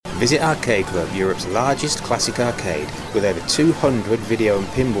Visit Arcade Club, Europe's largest classic arcade. With over 200 video and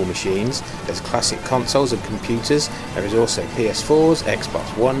pinball machines, there's classic consoles and computers. There is also PS4s,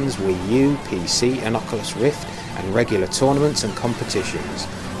 Xbox Ones, Wii U, PC and Oculus Rift, and regular tournaments and competitions.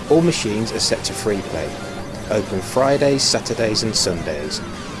 All machines are set to free play. Open Fridays, Saturdays and Sundays.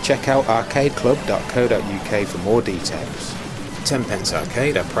 Check out arcadeclub.co.uk for more details. Tenpence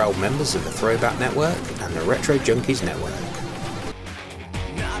Arcade are proud members of the Throwback Network and the Retro Junkies Network.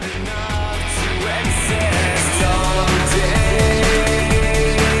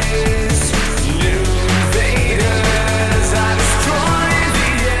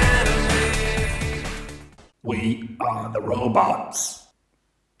 We are the robots.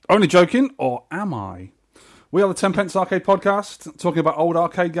 Only joking, or am I? We are the Tenpence Arcade Podcast, talking about old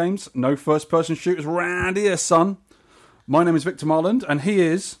arcade games. No first-person shooters round here, son. My name is Victor Marland, and he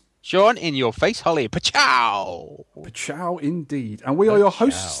is... Sean, in your face, Holly. Pachow! Pachow, indeed. And we are your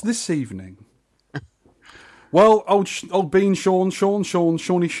hosts this evening. Well, old Bean Sean,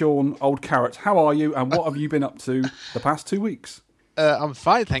 Shawnee Sean, old Carrot, how are you, and what have you been up to the past 2 weeks? I'm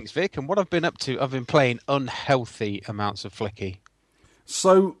fine, thanks, Vic. And what I've been up to, I've been playing unhealthy amounts of Flicky.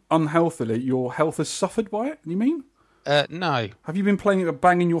 So unhealthily, your health has suffered by it, you mean? No. Have you been playing it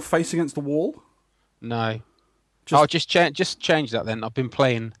banging your face against the wall? No. Just change that then. I've been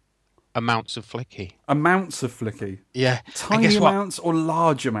playing amounts of Flicky. Amounts of Flicky? Yeah. Tiny amounts or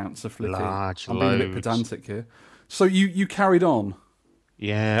large amounts of Flicky? Large, I'm being a bit pedantic here. So you carried on?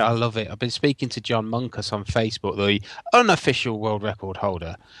 Yeah, I love it. I've been speaking to John Munkus on Facebook, the unofficial world record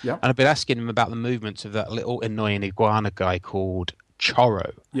holder. Yeah. And I've been asking him about the movements of that little annoying iguana guy called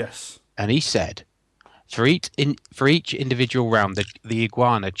Chorro. Yes. And he said, for each individual round, the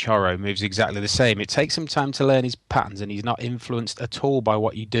iguana Chorro moves exactly the same. It takes some time to learn his patterns, and he's not influenced at all by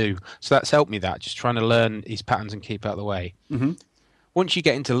what you do. So that's helped me just trying to learn his patterns and keep out of the way. Mm-hmm. Once you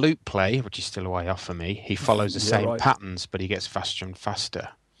get into loop play, which is still a way off for me, he follows the same patterns, but he gets faster and faster.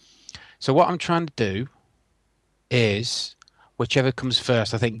 So what I'm trying to do is, whichever comes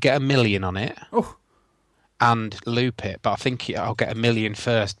first, I think get 1 million on it. Oh. And loop it, but I think I'll get 1 million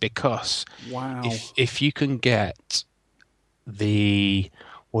first because if you can get the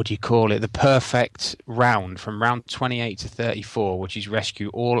the perfect round from round 28 to 34, which is rescue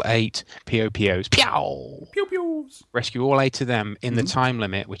all 8 POPOs, pew-pews, rescue all 8 of them in the time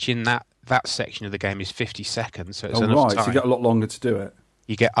limit, which in that section of the game is 50 seconds, so it's enough time. So you get a lot longer to do it.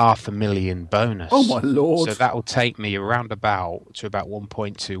 You get 500,000 bonus. Oh my lord! So that will take me around about 1.2,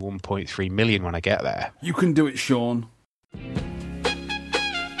 1.3 million when I get there. You can do it, Sean.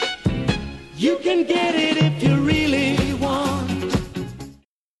 You can get it if you really want.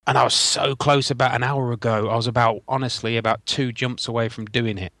 And I was so close about an hour ago. I was about 2 jumps away from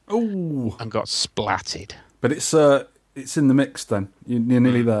doing it. Ooh! And got splatted. But it's in the mix then. You're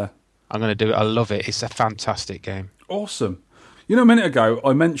nearly there. I'm going to do it. I love it. It's a fantastic game. Awesome. You know, a minute ago,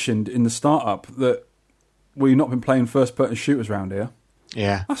 I mentioned in the startup that we've not been playing first-person shooters around here.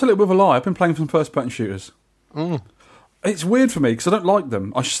 Yeah. That's a little bit of a lie. I've been playing some first-person shooters. Mm. It's weird for me because I don't like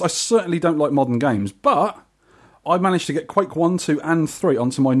them. I certainly don't like modern games, but I managed to get Quake 1, 2 and 3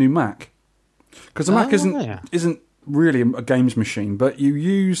 onto my new Mac. Because the Mac isn't really a games machine, but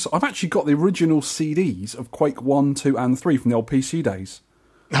I've actually got the original CDs of Quake 1, 2 and 3 from the old PC days.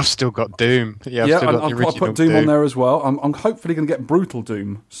 I've still got Doom. I've put Doom on there as well. I'm hopefully going to get Brutal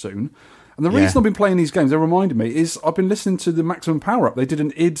Doom soon. And the reason I've been playing these games, they reminded me, is I've been listening to the Maximum Power Up. They did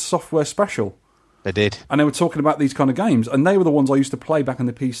an id Software special. They did. And they were talking about these kind of games. And they were the ones I used to play back on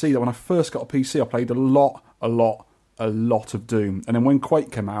the PC. That when I first got a PC, I played a lot of Doom. And then when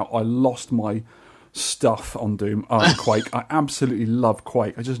Quake came out, I lost my stuff on Doom. Quake. I absolutely love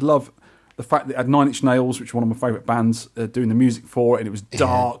Quake. I just love the fact that it had 9 Inch Nails, which is one of my favourite bands, doing the music for it, and it was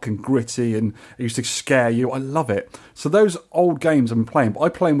dark and gritty, and it used to scare you. I love it. So those old games I've been playing, but I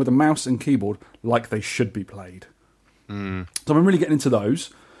play them with a mouse and keyboard like they should be played. So I'm really getting into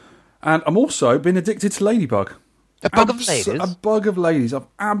those. And I'm also been addicted to Ladybug. A bug of ladies? A bug of ladies. I've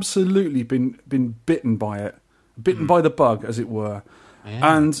absolutely been bitten by it. Bitten by the bug, as it were.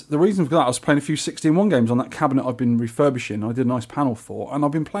 Yeah. And the reason for that, I was playing a few 16-1 games on that cabinet I've been refurbishing. I did a nice panel for, and I've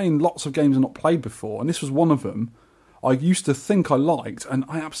been playing lots of games I've not played before, and this was one of them I used to think I liked, and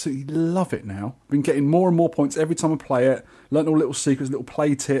I absolutely love it now. I've been getting more and more points every time I play it, learning all little secrets, little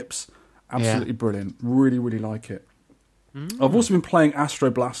play tips. Absolutely brilliant. Really, really like it. I've also been playing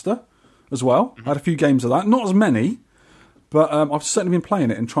Astro Blaster as well. I had a few games of that. Not as many, but I've certainly been playing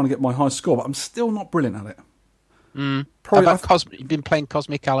it and trying to get my high score, but I'm still not brilliant at it. You've been playing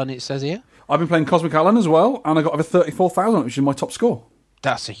Cosmic Alan, it says here? I've been playing Cosmic Alan as well, and I got over 34,000, which is my top score.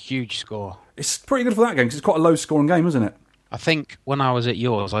 That's a huge score. It's pretty good for that game, because it's quite a low-scoring game, isn't it? I think when I was at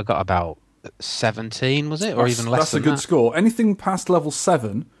yours, I got about 17, was it? Or even less That's than a good that? score. Anything past level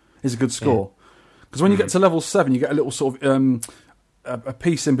 7 is a good score. Because when you get to level 7, you get a little sort of a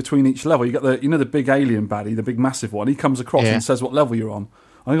piece in between each level. You get the big alien baddie, the big massive one. He comes across and says what level you're on.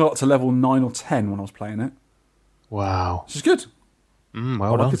 I think I got to level 9 or 10 when I was playing it. Wow. Which is good. Well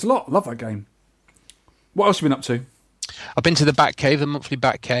I done. like it a lot. Love that game. What else have you been up to? I've been to the Batcave, the monthly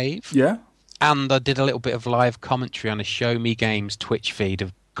Batcave. Yeah? And I did a little bit of live commentary on a Show Me Games Twitch feed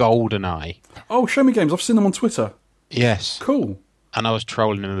of GoldenEye. Oh, Show Me Games. I've seen them on Twitter. Yes. Cool. And I was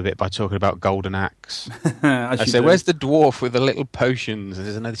trolling him a bit by talking about Golden Axe. I said, where's the dwarf with the little potions? And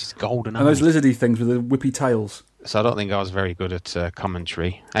he said, no, this is GoldenEye. And those lizardy things with the whippy tails. So I don't think I was very good at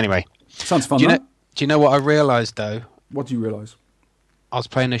commentary. Anyway. Sounds fun, do you know what I realised, though? What do you realise? I was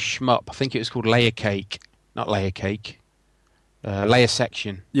playing a shmup. I think it was called Layer Cake. Not Layer Cake. Layer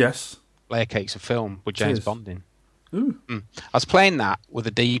Section. Yes. Layer Cake's a film with James Bond in. Ooh. I was playing that with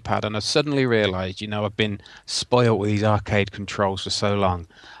a D-pad, and I suddenly realised, I've been spoilt with these arcade controls for so long.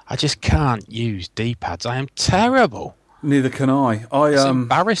 I just can't use D-pads. I am terrible. Neither can I. It's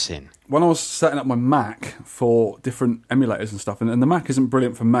embarrassing. When I was setting up my Mac for different emulators and stuff, and the Mac isn't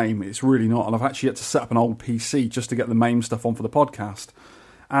brilliant for MAME, it's really not, and I've actually had to set up an old PC just to get the MAME stuff on for the podcast.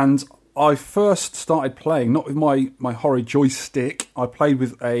 And I first started playing, not with my horrid joystick, I played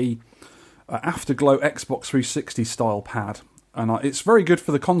with a Afterglow Xbox 360 style pad, and it's very good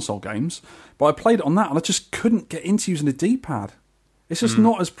for the console games, but I played it on that and I just couldn't get into using a D-pad. It's just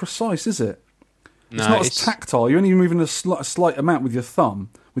not as precise, is it? It's not as tactile. You're only moving a slight amount with your thumb,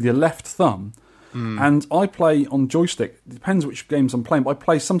 with your left thumb, and I play on joystick. It depends which games I'm playing, but I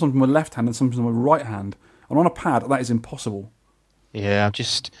play sometimes with my left hand and sometimes with my right hand, and on a pad that is impossible. Yeah,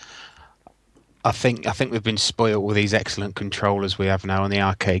 I think we've been spoiled with these excellent controllers we have now and the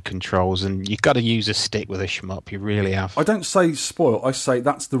arcade controls, and you've got to use a stick with a shmup. You really have. I don't say spoiled. I say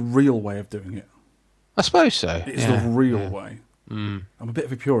that's the real way of doing it. I suppose so. It's the real way. I'm a bit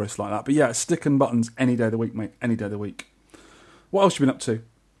of a purist like that, but yeah, stick and buttons any day of the week, mate. Any day of the week. What else have you been up to?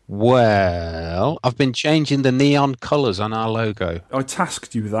 Well, I've been changing the neon colours on our logo. I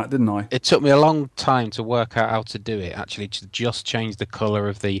tasked you with that, didn't I? It took me a long time to work out how to do it, actually, to just change the colour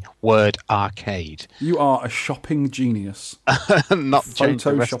of the word arcade. You are a shopping genius. Not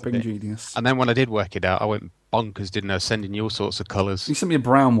Photo shopping genius. And then when I did work it out, I went bonkers, didn't I? Sending you all sorts of colours. You sent me a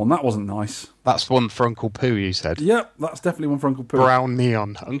brown one. That wasn't nice. That's one for Uncle Pooh, you said? Yep, that's definitely one for Uncle Pooh. Brown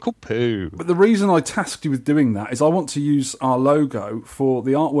neon. Uncle Pooh. But the reason I tasked you with doing that is I want to use our logo for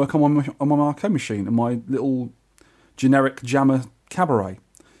the artwork on my arcade machine and my little generic Jammer Cabaret.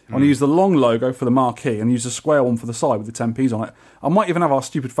 I want to use the long logo for the marquee and use the square one for the side with the 10p's on it. I might even have our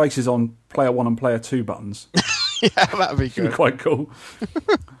stupid faces on player 1 and player 2 buttons. Yeah, that'd be good. Quite cool.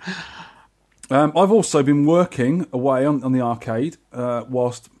 I've also been working away on the arcade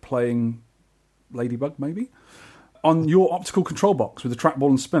whilst playing Ladybug, maybe, on your optical control box with the trackball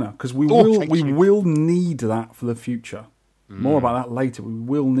and spinner, because we will need that for the future. More about that later. We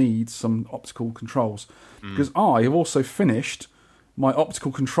will need some optical controls, because I have also finished my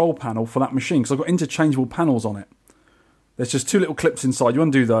optical control panel for that machine, because I've got interchangeable panels on it. There's just 2 little clips inside. You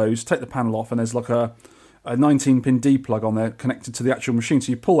undo those, take the panel off, and there's like a 19-pin D plug on there connected to the actual machine.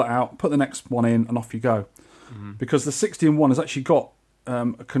 So you pull it out, put the next one in, and off you go. Because the 60-1 has actually got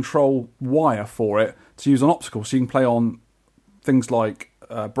a control wire for it to use on optical, so you can play on things like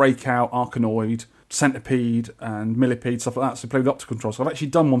Breakout, Arkanoid, Centipede, and Millipede, stuff like that. So play with optical controls. So I've actually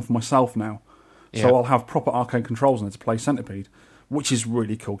done one for myself now. Yeah. So I'll have proper arcade controls on it to play Centipede, which is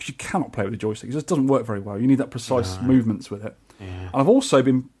really cool, because you cannot play with a joystick. It just doesn't work very well. You need that precise movements with it. Yeah. And I've also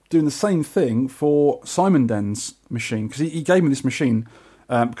been doing the same thing for Simon Den's machine, because he gave me this machine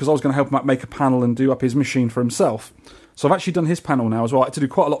because I was going to help him out make a panel and do up his machine for himself. So I've actually done his panel now as well. I had to do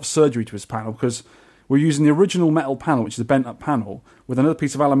quite a lot of surgery to his panel, because we're using the original metal panel, which is a bent up panel, with another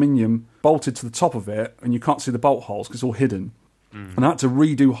piece of aluminium bolted to the top of it, and you can't see the bolt holes because it's all hidden. And I had to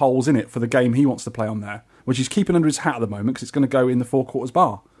redo holes in it for the game he wants to play on there, which he's keeping under his hat at the moment because it's going to go in the 4/4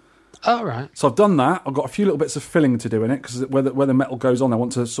 bar. Oh, right. So I've done that. I've got a few little bits of filling to do in it, because where the metal goes on, I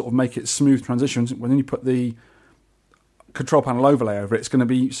want to sort of make it smooth transitions. When you put the control panel overlay over it, it's going to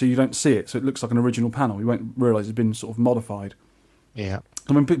be so you don't see it, so it looks like an original panel. You won't realise it's been sort of modified. Yeah.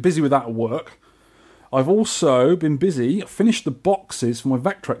 I've been busy with that at work. I've also been busy, finished the boxes for my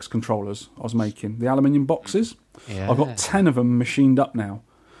Vectrex controllers I was making, the aluminium boxes. Yeah. I've got 10 of them machined up now.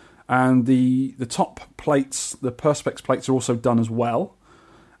 And the top plates, the Perspex plates, are also done as well.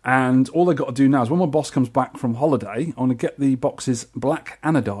 And all they've got to do now is when my boss comes back from holiday, I want to get the boxes black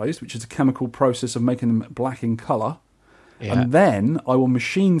anodized, which is a chemical process of making them black in colour. Yeah. And then I will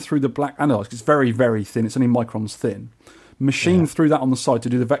machine through the black anodized, because it's very, very thin. It's only microns thin. machine through that on the side to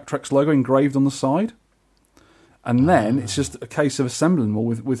do the Vectrex logo engraved on the side. And then it's just a case of assembling them all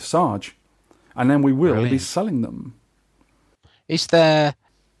with Sarge. And then we will be selling them. Is there...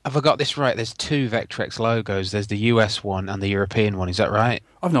 Have I got this right? There's 2 Vectrex logos. There's the US one and the European one. Is that right?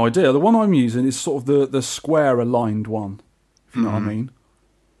 I've no idea. The one I'm using is sort of the square aligned one, if you know what I mean.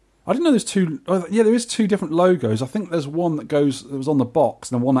 I didn't know there's 2... yeah, there is 2 different logos. I think there's one that was on the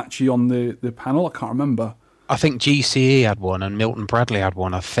box and then one actually on the panel. I can't remember. I think GCE had one and Milton Bradley had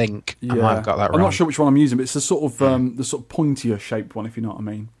one, I think. Yeah. I might have got that wrong. I'm not sure which one I'm using, but it's the sort of pointier shaped one, if you know what I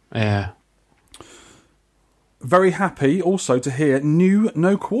mean. Yeah. Very happy also to hear new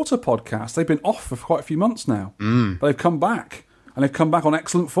No Quarter podcast. They've been off for quite a few months now. But they've come back, and they've come back on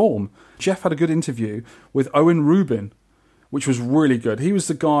excellent form. Jeff had a good interview with Owen Rubin, which was really good. He was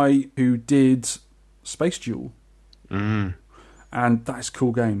the guy who did Space Duel. And that's a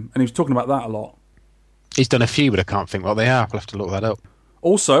cool game. And he was talking about that a lot. He's done a few, but I can't think what they are. I'll have to look that up.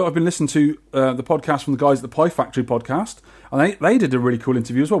 Also, I've been listening to the podcast from the guys at the Pie Factory podcast, and they did a really cool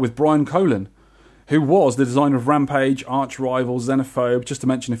interview as well with Brian Colin, who was the designer of Rampage, Arch Rivals, Xenophobe, just to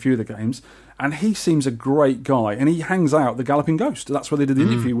mention a few of the games. And he seems a great guy, and he hangs out at the Galloping Ghost. That's where they did the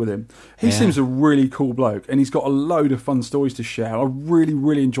interview with him. He seems a really cool bloke, and he's got a load of fun stories to share. I really,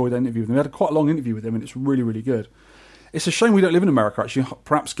 really enjoyed that interview with him. We had quite a long interview with him, and it's really, really good. It's a shame we don't live in America, actually.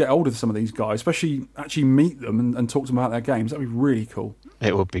 Perhaps get hold of some of these guys, especially actually meet them and talk to them about their games. That'd be really cool.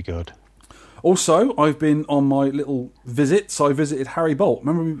 It would be good. Also, I've been on my little visits. I visited Harry Bolt.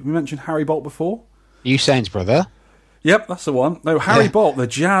 Remember we mentioned Harry Bolt before? Usain's brother. Yep, that's the one. No, Harry Bolt, the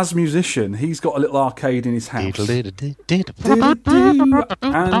jazz musician, he's got a little arcade in his house. And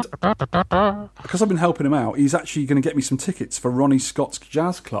because I've been helping him out, he's actually going to get me some tickets for Ronnie Scott's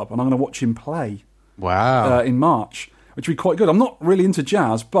Jazz Club, and I'm going to watch him play. Wow. In March, which would be quite good. I'm not really into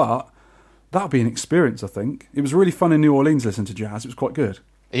jazz, but that'll be an experience, I think. It was really fun in New Orleans listening to jazz. It was quite good.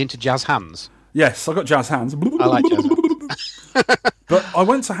 Are you into jazz hands? Yes, I got jazz hands. I like jazz hands. But I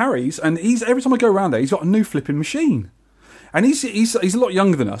went to Harry's, and every time I go around there, he's got a new flipping machine. And he's a lot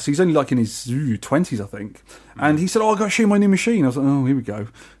younger than us. He's only like in his 20s, I think. And he said, I've got to show you my new machine. I was like, oh, here we go.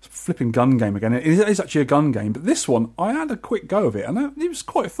 It's a flipping gun game again. It is actually a gun game. But this one, I had a quick go of it, and it was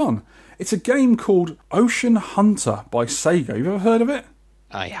quite fun. It's a game called Ocean Hunter by Sega. You've ever heard of it?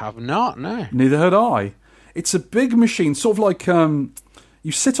 I have not, no. Neither had I. It's a big machine, sort of like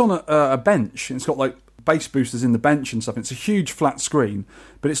you sit on a bench, and it's got like bass boosters in the bench and stuff. It's a huge flat screen,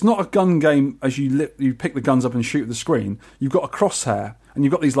 but it's not a gun game as you pick the guns up and shoot at the screen. You've got a crosshair, and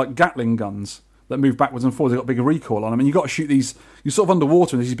you've got these like Gatling guns that move backwards and forwards. They've got bigger recoil on them, and you've got to shoot these. You're sort of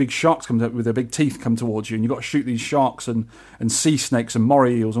underwater, and these big sharks come with their big teeth come towards you, and you've got to shoot these sharks and sea snakes and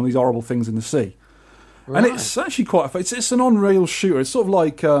moray eels and all these horrible things in the sea. Right. And it's actually quite. It's an on-rail shooter. It's sort of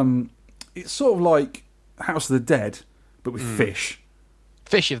like House of the Dead, but with fish.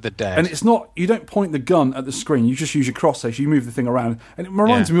 Fish of the Dead. And it's not, you don't point the gun at the screen, you just use your crosshairs, you move the thing around. And it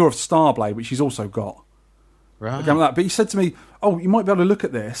reminds me more of Starblade, which he's also got. Right. Like that. But he said to me, oh, you might be able to look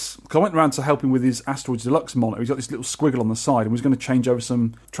at this. Because I went around to help him with his Asteroids Deluxe monitor. He's got this little squiggle on the side and was going to change over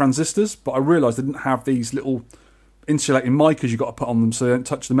some transistors. But I realised they didn't have these little insulating micas you've got to put on them so they don't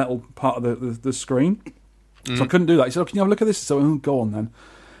touch the metal part of the screen. So I couldn't do that. He said, oh, can you have a look at this? So oh, go on then.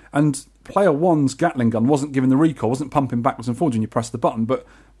 And player one's Gatling gun wasn't giving the recoil, wasn't pumping backwards and forwards when you press the button. But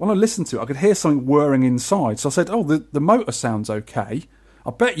when I listened to it, I could hear something whirring inside. So I said, oh, the motor sounds okay.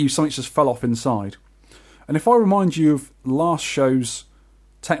 I bet you something just fell off inside. And if I remind you of last show's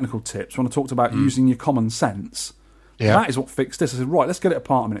technical tips, when I talked about using your common sense, that is what fixed this. I said, right, let's get it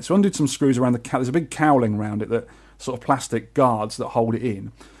apart a minute. So I undid some screws around the there's a big cowling around it, that sort of plastic guards that hold it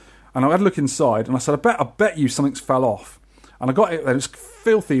in. And I had a look inside, and I said, I bet you something's fell off. And I got it there. It was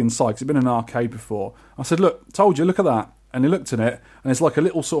filthy inside because it'd been in an arcade before. I said, look, told you, look at that. And he looked at it, and there's like a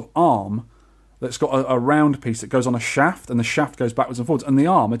little sort of arm that's got a round piece that goes on a shaft, and the shaft goes backwards and forwards, and the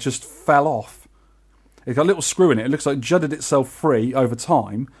arm, it just fell off. It got a little screw in it. It looks like it judded itself free over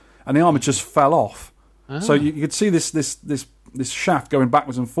time, and the arm just fell off. Oh. So you could see this shaft going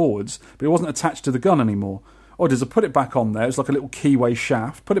backwards and forwards, but it wasn't attached to the gun anymore. Or I put it back on there. It's like a little keyway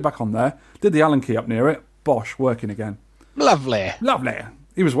shaft. Put it back on there. Did the Allen key up near it. Bosh, working again. Lovely.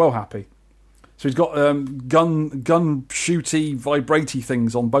 He was well happy. So he's got gun shooty, vibratey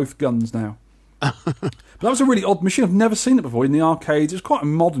things on both guns now. But that was a really odd machine. I've never seen it before in the arcades. It was quite a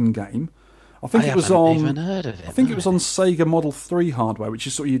modern game. I think it was on. Even heard of it, I think it was on Sega Model 3 hardware, which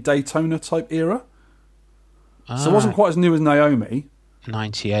is sort of your Daytona type era. So it wasn't quite as new as Naomi.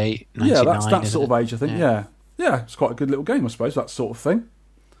 98, 99. Yeah, that's that sort of age, I think. Yeah, it's quite a good little game, I suppose. That sort of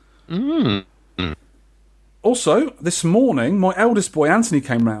thing. Also, this morning, my eldest boy Anthony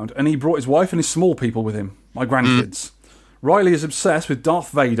came round, and he brought his wife and his small people with him, my grandkids. Riley is obsessed with Darth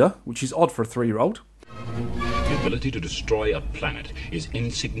Vader, which is odd for a 3-year-old. The ability to destroy a planet is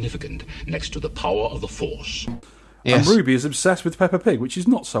insignificant next to the power of the Force. Yes. And Ruby is obsessed with Peppa Pig, which is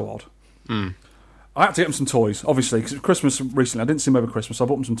not so odd. Mm. I had to get him some toys, obviously, because it was Christmas recently. I didn't see him over Christmas, so I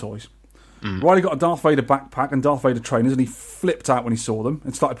bought him some toys. Riley got a Darth Vader backpack and Darth Vader trainers, and he flipped out when he saw them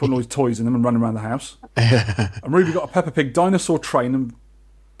and started putting all his toys in them and running around the house. And Ruby got a Peppa Pig dinosaur train and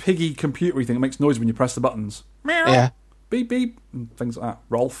piggy computery thing that makes noise when you press the buttons. Yeah. Beep, beep, and things like that.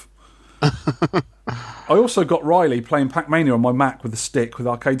 Rolf. I also got Riley playing Pac-Mania on my Mac with a stick, with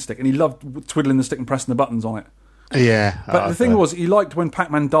arcade stick, and he loved twiddling the stick and pressing the buttons on it. Yeah. But the thing was, he liked when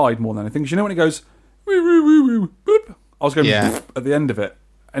Pac-Man died more than anything. 'Cause you know when it goes, woo, woo, woo, woo, boop? I was going boop at the end of it,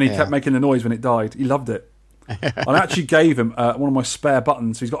 and he kept making the noise when it died. He loved it. I actually gave him one of my spare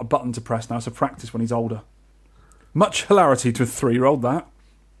buttons, so he's got a button to press now, so practice when he's older. Much hilarity to a 3-year-old, that.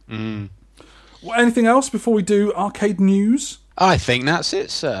 Well, anything else before we do arcade news? I think that's it,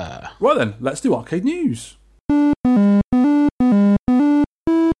 sir. Right then, let's do arcade news.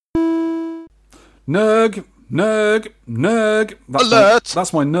 Nerg, Nerg, Nerg. Alert!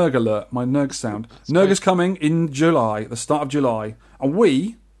 That's my Nerg alert, my Nerg sound. Nerg is coming in July, the start of July. And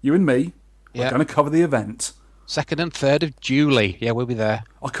we, you and me, are going to cover the event. 2nd and 3rd of July. Yeah, we'll be there.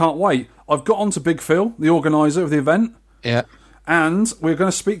 I can't wait. I've got on to Big Phil, the organiser of the event. Yeah. And we're going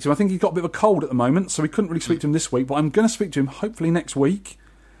to speak to him. I think he's got a bit of a cold at the moment, so we couldn't really speak to him this week, but I'm going to speak to him hopefully next week,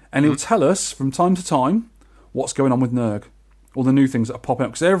 and he'll tell us from time to time what's going on with Nerg. All the new things that are popping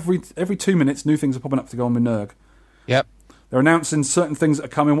up. Because every 2 minutes, new things are popping up to go on with Nerg. Yep. They're announcing certain things that are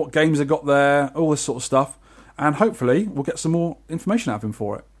coming, what games they've got there, all this sort of stuff. And hopefully we'll get some more information out of him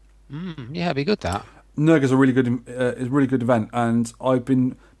for it. Yeah, it'd be good, that. Nerg is a really good event, and I've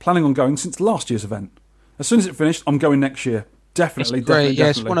been planning on going since last year's event. As soon as it finished, I'm going next year. Definitely. Yeah,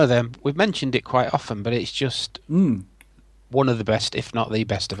 it's one of them. We've mentioned it quite often, but it's just one of the best, if not the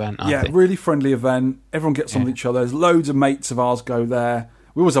best event, I think. Really friendly event. Everyone gets on with each other. There's loads of mates of ours go there.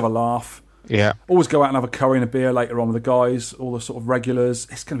 We always have a laugh. Yeah. Always go out and have a curry and a beer later on with the guys, all the sort of regulars.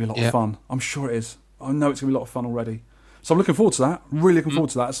 It's going to be a lot of fun. I'm sure it is. I know it's going to be a lot of fun already. So I'm looking forward to that. Really looking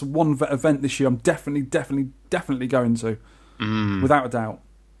forward to that. It's one event this year I'm definitely going to. Without a doubt.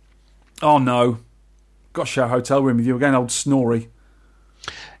 Oh, no. Got to share a hotel room with you again, old Snorri.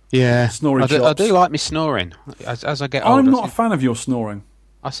 Yeah. Snoring I do like me snoring as I get older. I'm not a fan of your snoring.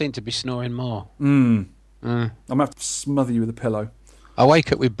 I seem to be snoring more. I'm going to have to smother you with a pillow. I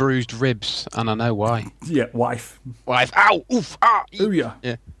wake up with bruised ribs, and I know why. Yeah, wife. Ow! Oof! Ah! Ooh, yeah.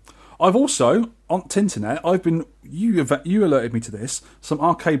 Yeah. I've also, on Tinternet, you alerted me to this, some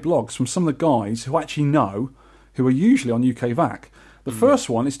arcade blogs from some of the guys who actually know, who are usually on UK VAC. The first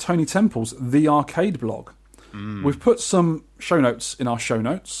one is Tony Temple's The Arcade blog. We've put some show notes in our show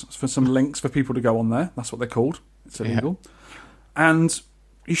notes for some links for people to go on there. That's what they're called. It's illegal. Yeah. And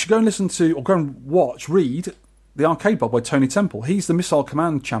you should go and listen to, or go and read The Arcade blog by Tony Temple. He's the Missile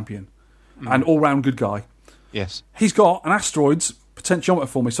Command champion and all-round good guy. Yes. He's got an asteroids potentiometer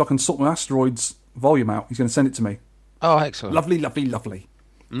for me so I can sort my asteroids volume out. He's going to send it to me. Oh, excellent. Lovely, lovely, lovely.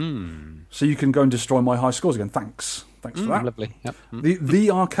 So you can go and destroy my high scores again. Thanks for that. Lovely. Yep.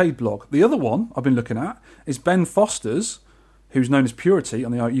 The Arcade blog. The other one I've been looking at is Ben Foster's, who's known as Purity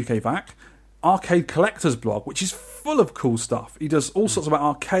on the UK VAC, Arcade Collector's blog, which is full of cool stuff. He does all sorts about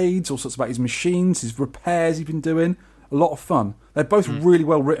arcades, all sorts about his machines, his repairs he's been doing. A lot of fun. They're both really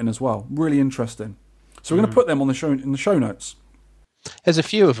well written as well. Really interesting. So we're going to put them on in the show notes. There's a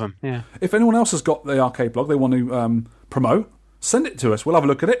few of them, yeah. If anyone else has got the Arcade blog they want to promote, send it to us. We'll have a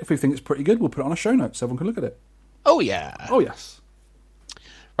look at it. If we think it's pretty good, we'll put it on a show notes so everyone can look at it. Oh, yeah. Oh, yes.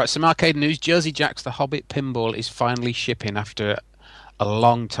 Right, some arcade news. Jersey Jack's The Hobbit Pinball is finally shipping after a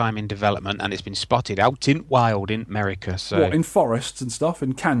long time in development, and it's been spotted out in wild in America. So, what, in forests and stuff,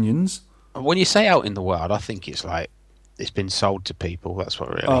 in canyons? When you say out in the wild, I think it's like it's been sold to people. That's what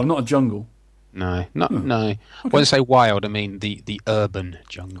really. Oh, not a jungle. No. Okay. When I say wild, I mean the urban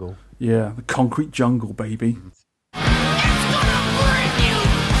jungle. Yeah, the concrete jungle, baby.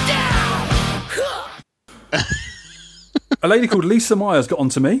 A lady called Lisa Myers got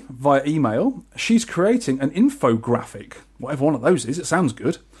onto me via email. She's creating an infographic, whatever one of those is, it sounds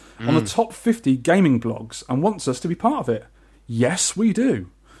good, on the top 50 gaming blogs and wants us to be part of it. Yes, we do.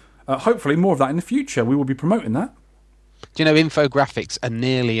 Hopefully more of that in the future. We will be promoting that. Do you know infographics are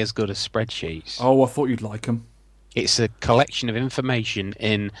nearly as good as spreadsheets? Oh, I thought you'd like them. It's a collection of information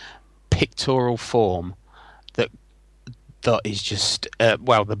in pictorial form that is just,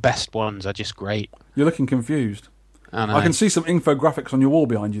 the best ones are just great. You're looking confused. I can see some infographics on your wall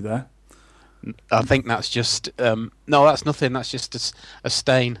behind you there. I think that's just... no, that's nothing. That's just a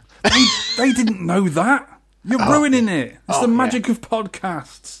stain. They didn't know that. You're ruining it. It's the magic of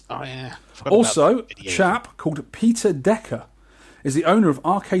podcasts. Oh, yeah. Also, a chap called Peter Decker is the owner of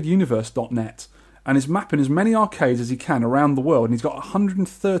ArcadeUniverse.net and is mapping as many arcades as he can around the world. And he's got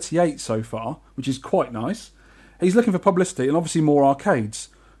 138 so far, which is quite nice. He's looking for publicity and obviously more arcades.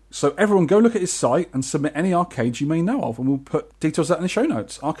 So everyone go look at his site and submit any arcades you may know of. And we'll put details of that in the show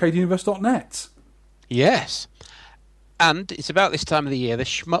notes. ArcadeUniverse.net. Yes. And it's about this time of the year, the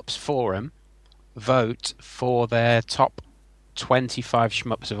Shmups Forum vote for their top 25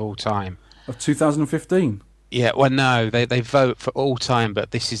 shmups of all time. Of 2015? Yeah, well, no, they vote for all time,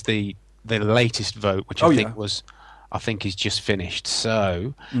 but this is the latest vote, which I think is just finished.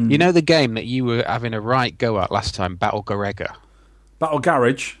 So, you know the game that you were having a right go at last time, Battle Garage? Battle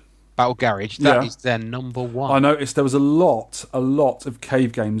Garage? Battle Garage, that is their number one. I noticed there was a lot of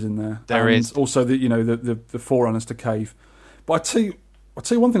cave games in there. There is. Also, the forerunners to Cave. But I'll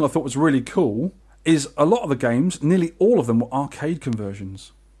tell you one thing I thought was really cool is a lot of the games, nearly all of them were arcade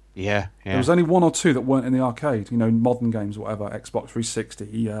conversions. Yeah. There was only one or two that weren't in the arcade. Modern games, whatever, Xbox 360,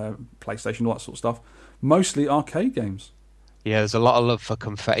 PlayStation, all that sort of stuff. Mostly arcade games. Yeah, there's a lot of love for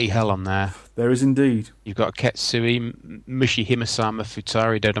Confetti Hell on there. There is indeed. You've got Ketsui, Mushi Himasama,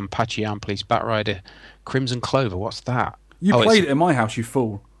 Futari, Dodonpachi, Amplis, Batrider, Crimson Clover. What's that? You played it in my house, you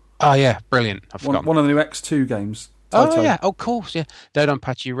fool. Oh, yeah, brilliant. I've forgotten. One of the new X2 games. Toto. Oh, yeah, of course, yeah.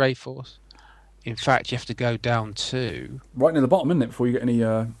 Dodonpachi, Ray Force. In fact, you have to go down to... Right near the bottom, isn't it, before you get any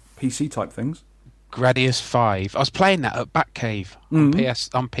PC-type things? Gradius 5. I was playing that at Batcave on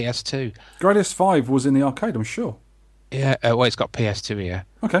PS2. Gradius 5 was in the arcade, I'm sure. Yeah, well, it's got PS2 here.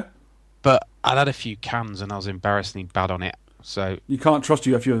 Okay. But I'd had a few cans and I was embarrassingly bad on it. So you can't trust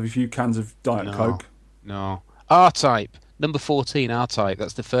you if you have a few cans of Diet Coke. No. R-Type. Number 14, R-Type.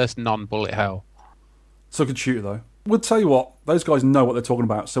 That's the first non-bullet hell. So good shooter, though. We'll tell you what, those guys know what they're talking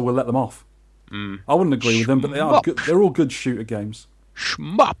about, so we'll let them off. I wouldn't agree with them, but they are good. They're all good shooter games.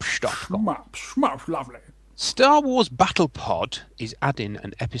 Shmup stuff. Shmup, lovely. Star Wars Battle Pod is adding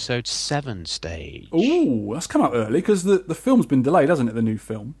an Episode 7 stage. Ooh, that's come out early, because the film's been delayed, hasn't it, the new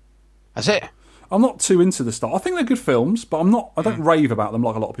film? Has it? I'm not too into the Star. I think they're good films, but I don't rave about them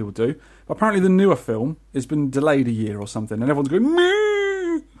like a lot of people do. But apparently the newer film has been delayed a year or something, and everyone's going,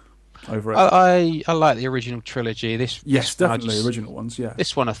 meh, over it. I like the original trilogy. This definitely original ones. Yeah,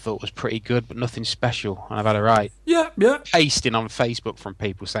 this one I thought was pretty good, but nothing special. And I've had a right pasting on Facebook from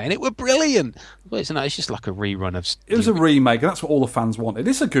people saying it were brilliant. Well, it's just like a rerun of. It was a remake, and that's what all the fans wanted.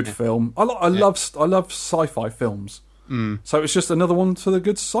 It's a good film. I love sci-fi films. So it's just another one to the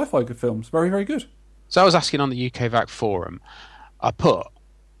good sci-fi good films. Very, very good. So I was asking on the UKVAC forum.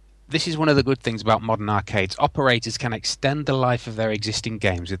 This is one of the good things about modern arcades. Operators can extend the life of their existing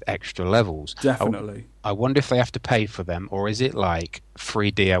games with extra levels. Definitely. I wonder if they have to pay for them, or is it like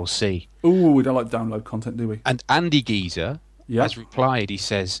free DLC? Ooh, we don't like download content, do we? And Andy Geezer has replied. He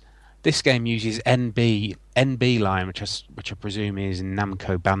says, this game uses NB line, which I presume is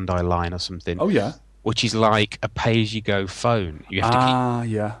Namco Bandai line or something. Oh, yeah. Which is like a pay-as-you-go phone. You have to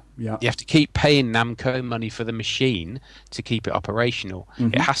keep, yeah. You have to keep paying Namco money for the machine to keep it operational.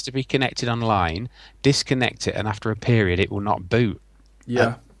 It has to be connected online, disconnect it, and after a period it will not boot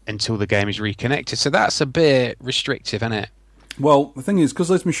until the game is reconnected. So that's a bit restrictive, isn't it? Well, the thing is, because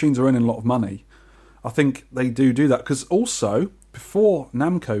those machines are earning a lot of money, I think they do that. Because also, before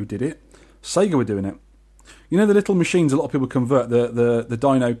Namco did it, Sega were doing it. You know the little machines a lot of people convert, the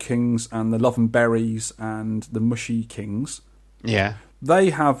Dino Kings and the Love and Berries and the Mushy Kings? Yeah.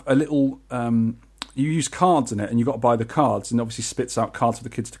 They have a little... you use cards in it, and you've got to buy the cards, and obviously spits out cards for the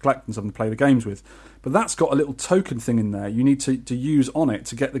kids to collect and something to play the games with. But that's got a little token thing in there you need to use on it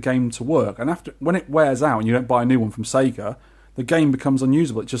to get the game to work. And when it wears out and you don't buy a new one from Sega, the game becomes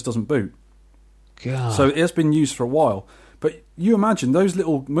unusable. It just doesn't boot. God. So it has been used for a while. But you imagine those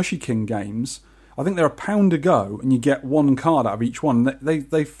little Mushy King games... I think they're £1 a go, and you get one card out of each one.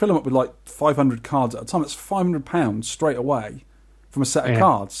 They fill them up with like 500 cards at a time. It's £500 straight away from a set of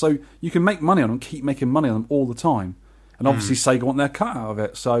cards. So you can make money on them, keep making money on them all the time. And obviously Sega want their cut out of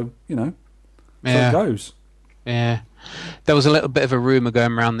it. So, so it goes. Yeah. There was a little bit of a rumour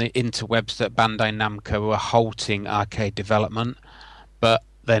going around the interwebs that Bandai Namco were halting arcade development, but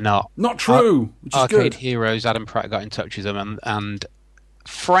they're not. Not true, which is Arcade good. Heroes, Adam Pratt got in touch with them, and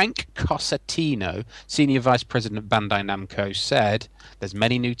Frank Cosatino, Senior Vice President of Bandai Namco, said there's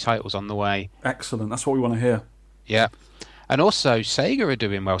many new titles on the way. Excellent. That's what we want to hear. Yeah. And also, Sega are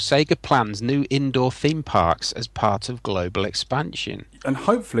doing well. Sega plans new indoor theme parks as part of global expansion. And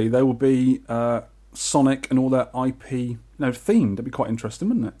hopefully there will be Sonic and all that IP themed. That'd be quite interesting,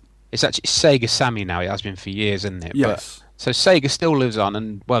 wouldn't it? It's actually Sega Sammy now. It has been for years, isn't it? Yes. So Sega still lives on,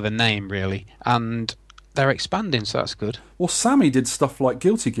 and, well, the name, really. And they're expanding, so that's good. Well, Sammy did stuff like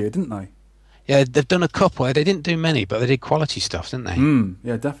Guilty Gear, didn't they? Yeah, they've done a couple. They didn't do many, but they did quality stuff, didn't they?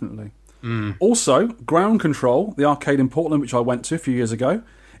 Yeah, definitely. Also, Ground Control, the arcade in Portland, which I went to a few years ago,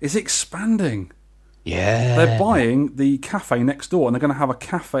 is expanding. Yeah. They're buying the cafe next door, and they're going to have a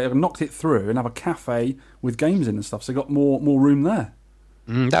cafe. They've knocked it through and have a cafe with games in and stuff, so they've got more room there.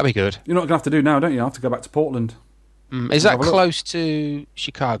 That'd be good. You're not going to have to do now, don't you? I have to go back to Portland. Is that close to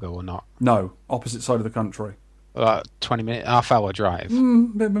Chicago or not? No, opposite side of the country. 20-minute, half-hour drive.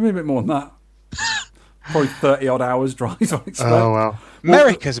 Maybe a bit more than that. Probably 30-odd hours drive, I expect. Oh, well.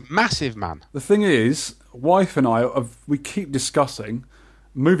 America's massive, man. The thing is, wife and I, we keep discussing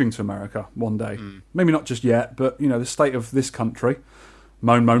moving to America one day. Maybe not just yet, but, the state of this country.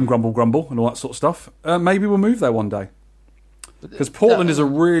 Moan, grumble, grumble, and all that sort of stuff. Maybe we'll move there one day. Because Portland is a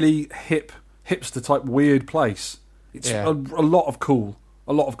really hipster-type weird place. It's a lot of cool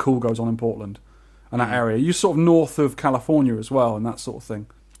goes on in Portland and that area. You're sort of north of California as well and that sort of thing.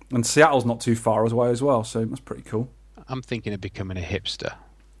 And Seattle's not too far away as well, so that's pretty cool. I'm thinking of becoming a hipster.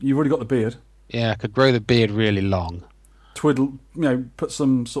 You've already got the beard. Yeah, I could grow the beard really long. Twiddle, put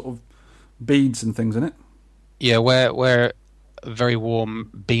some sort of beads and things in it. Yeah, wear very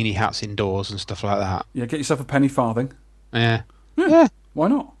warm beanie hats indoors and stuff like that. Yeah, get yourself a penny farthing. Yeah. Why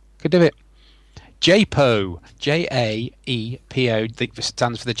not? Could do it. JAEPO, JAEPO,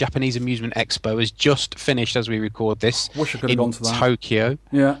 stands for the Japanese Amusement Expo, has just finished as we record this. Wish I could have gone to that. Tokyo.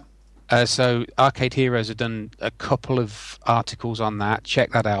 Yeah. So Arcade Heroes have done a couple of articles on that.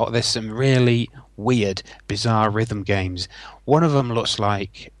 Check that out. There's some really weird, bizarre rhythm games. One of them looks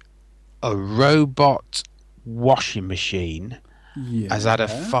like a robot washing machine has had a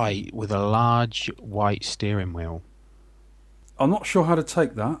fight with a large white steering wheel. I'm not sure how to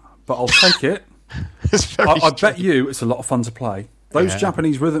take that, but I'll take it. I bet you it's a lot of fun to play. Those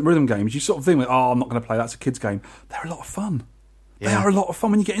Japanese rhythm games, you sort of think, I'm not going to play, that's a kid's game. They're a lot of fun. Yeah. They are a lot of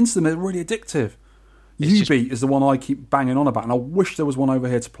fun when you get into them. They're really addictive. U-Beat is the one I keep banging on about, and I wish there was one over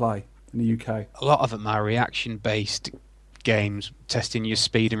here to play in the UK. A lot of them are reaction-based games, testing your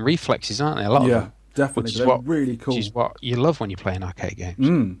speed and reflexes, aren't they? A lot of them. Definitely. They're really cool. Which is what you love when you're playing arcade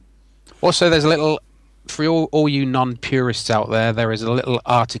games. Also, there's a little... For all you non-purists out there is a little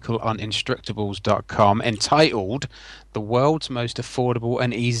article on Instructables.com entitled "The World's Most Affordable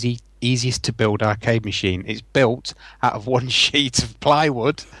and Easiest to Build Arcade Machine." It's built out of one sheet of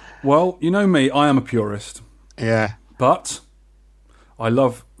plywood. Well, you know me, I am a purist. Yeah. But I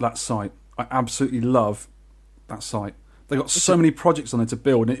love that site. I absolutely love that site. They've got so many projects on there to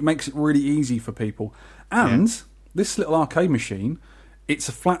build, and it makes it really easy for people. And this little arcade machine, it's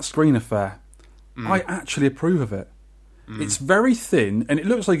a flat screen affair. I actually approve of it. It's very thin, and it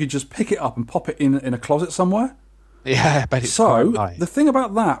looks like you just pick it up and pop it in a closet somewhere. Yeah, but it's the thing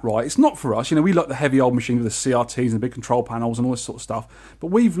about that, right? It's not for us. We like the heavy old machine with the CRTs and the big control panels and all this sort of stuff. But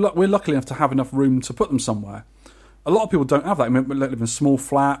we're lucky enough to have enough room to put them somewhere. A lot of people don't have that. They live in a small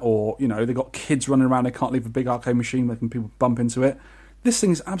flat, or they've got kids running around. They can't leave a big arcade machine where people bump into it. This thing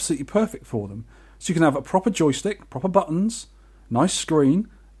is absolutely perfect for them. So you can have a proper joystick, proper buttons, nice screen.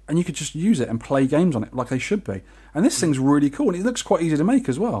 And you could just use it and play games on it like they should be. And this thing's really cool, and it looks quite easy to make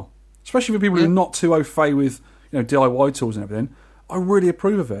as well. Especially for people who are not too au fait with DIY tools and everything. I really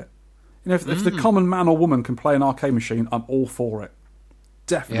approve of it. If the common man or woman can play an arcade machine, I'm all for it.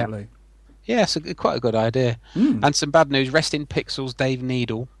 Definitely. Yeah, it's quite a good idea. And some bad news. Rest in Pixels, Dave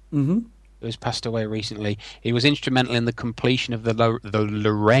Needle. Who has passed away recently. He was instrumental in the completion of the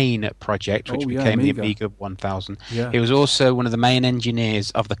Lorraine project, which became the Amiga 1000. Yeah. He was also one of the main engineers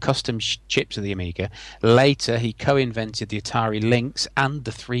of the custom chips of the Amiga. Later, he co-invented the Atari Lynx and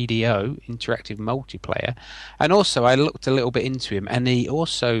the 3DO interactive multiplayer. And also, I looked a little bit into him, and he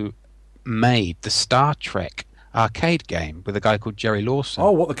also made the Star Trek arcade game with a guy called Jerry Lawson.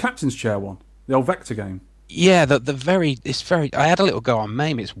 Oh, what, the Captain's Chair one? The old Vector game? Yeah, I had a little go on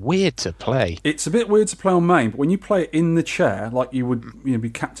MAME. It's weird to play. It's a bit weird to play on MAME, but when you play it in the chair, like you would be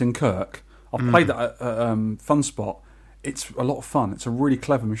Captain Kirk, I've played that at Fun Spot. It's a lot of fun. It's a really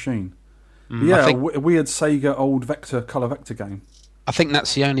clever machine. A weird Sega old colour vector game. I think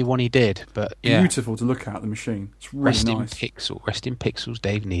that's the only one he did, but beautiful to look at, the machine. It's really nice. Rest in Pixels,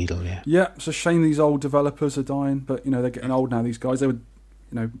 Dave Needle. Yeah, it's a shame these old developers are dying, but they're getting old now. These guys, they were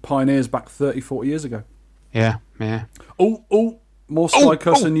pioneers back 30, 40 years ago. Yeah. More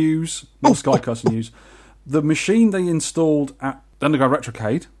Skycutter news. More Skycutter news. The machine they installed at Underground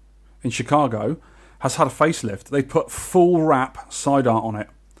Retrocade in Chicago has had a facelift. They put full wrap side art on it.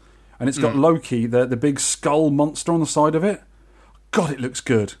 And it's got Loki, the big skull monster on the side of it. God, it looks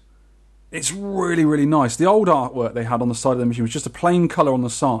good. It's really, really nice. The old artwork they had on the side of the machine was just a plain colour on the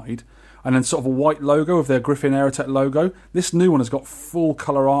side. and then sort of a white logo of their Griffin Aerotech logo. This new one has got full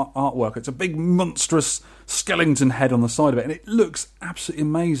colour artwork. It's a big monstrous skeleton head on the side of it, and it looks absolutely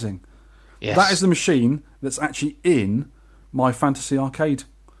amazing. Yes. That is the machine that's actually in my Fantasy Arcade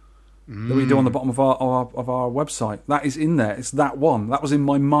that we do on the bottom of our website. That is in there. It's that one. That was in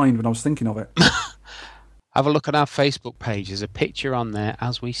my mind when I was thinking of it. Have a look at our Facebook page. There's a picture on there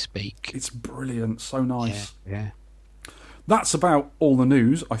as we speak. It's brilliant. So nice. Yeah. That's about all the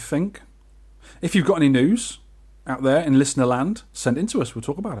news, I think. If you've got any news out there in listener land, send it in to us. We'll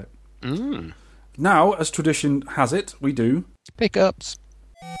talk about it. Now, as tradition has it, we do pickups.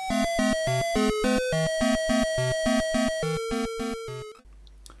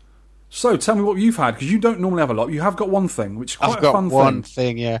 So, tell me what you've had, because you don't normally have a lot. You have got one thing, which is quite a fun thing. I've got one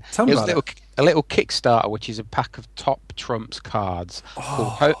thing, yeah. Tell me about it. A little Kickstarter, which is a pack of Top Trumps cards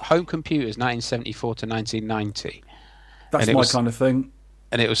called Home Computers 1974 to 1990. That's my kind of thing.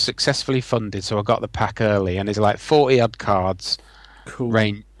 And it was successfully funded, so I got the pack early. And there's like 40-odd cards,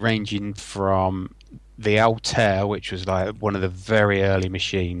 ranging from the Altair, which was like one of the very early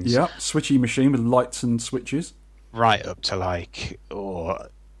machines. Yeah, switchy machine with lights and switches. Right up to like...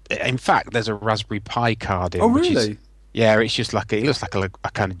 in fact, there's a Raspberry Pi card in. Oh, really? It's just like it looks like a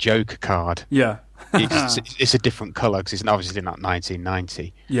kind of Joker card. Yeah. it's a different colour because it's obviously not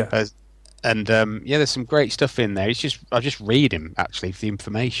 1990. Yeah. There's some great stuff in there. I'll just read him actually for the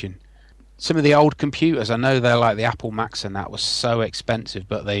information. Some of the old computers, I know they're like the Apple Macs and that was so expensive,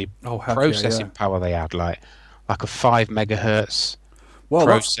 but the processing power they had, like a 5 megahertz. Well,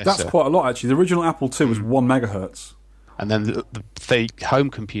 processor. That's quite a lot actually. The original Apple II was 1 megahertz. And then the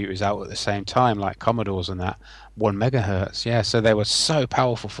home computers out at the same time, like Commodores and that, 1 megahertz. Yeah, so they were so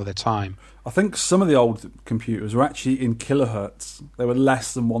powerful for the time. I think some of the old computers were actually in kilohertz. They were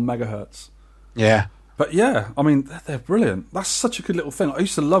less than 1 megahertz. Yeah. But yeah, I mean, they're brilliant. That's such a good little thing. I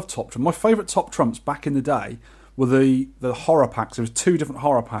used to love Top Trumps. My favourite Top Trumps back in the day were the horror packs. There was 2 different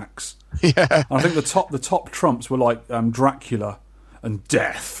horror packs. Yeah. And I think the top Trumps were like Dracula and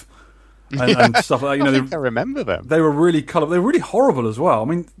Death. And stuff like that. I think I remember them. They were really colourful. They were really horrible as well. I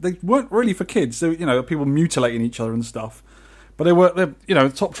mean, they weren't really for kids. They, people mutilating each other and stuff. But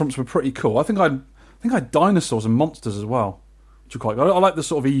the Top Trumps were pretty cool. I think I had dinosaurs and monsters as well, which were quite good. I like the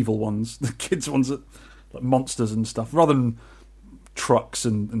sort of evil ones, the kids ones that like monsters and stuff, rather than trucks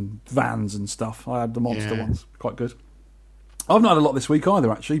and vans and stuff. I had the monster ones, quite good. I've not had a lot this week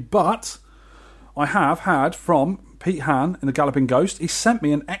either, actually, but I have had from Pete Han in the Galloping Ghost. He sent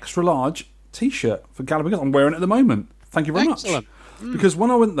me an extra large T-shirt for Galloping Ghost. I'm wearing it at the moment. Thank you very much. Because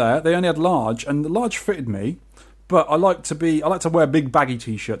when I went there, they only had large, and the large fitted me. But I like to wear big baggy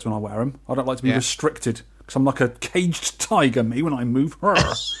T-shirts when I wear them. I don't like to be restricted because I'm like a caged tiger. Me when I move.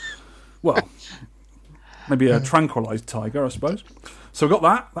 Well, maybe a tranquilised tiger, I suppose. So I got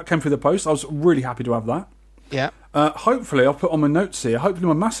that. That came through the post. I was really happy to have that. Yeah. Hopefully, I'll put on my notes here. Hopefully,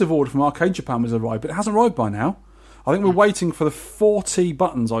 my massive order from Arcade Japan has arrived, but it hasn't arrived by now. I think we're waiting for the 40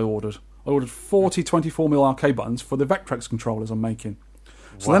 buttons I ordered. I ordered 40 24mm arcade buttons for the Vectrex controllers I'm making.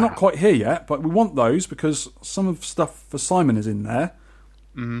 So they're not quite here yet, but we want those because some of the stuff for Simon is in there.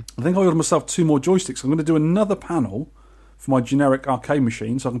 I think I ordered myself 2 more joysticks. I'm going to do another panel for my generic arcade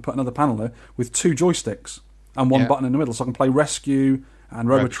machine, so I can put another panel there with 2 joysticks and 1 button in the middle, so I can play Rescue and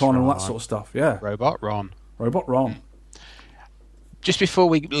Robotron and all that sort of stuff. Yeah, Robotron. Just before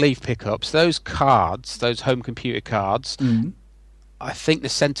we leave pickups, those cards, those home computer cards, I think the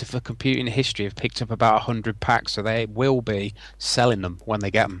Centre for Computing History have picked up about 100 packs, so they will be selling them when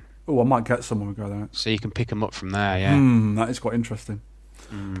they get them. Oh, I might get some when we go there. So you can pick them up from there, yeah. That is quite interesting.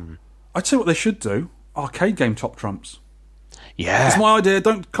 I tell you what they should do, arcade game Top Trumps. Yeah. It's my idea,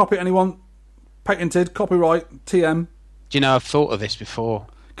 don't copy anyone. Patented, copyright, TM. Do you know, I've thought of this before.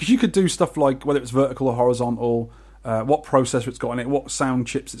 Because you could do stuff like whether it's vertical or horizontal, what processor it's got in it, what sound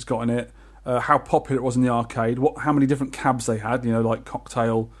chips it's got in it, how popular it was in the arcade, how many different cabs they had, like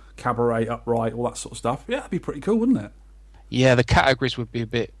cocktail, cabaret, upright, all that sort of stuff. Yeah, that'd be pretty cool, wouldn't it? Yeah, the categories would be a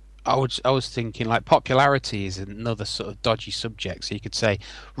bit... I was thinking, like, popularity is another sort of dodgy subject. So you could say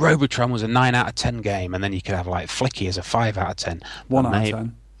Robotron was a 9 out of 10 game, and then you could have, like, Flicky as a 5 out of 10. 1 out of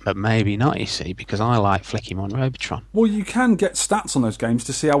 10. But maybe not, you see, because I like Flicky on Robotron. Well, you can get stats on those games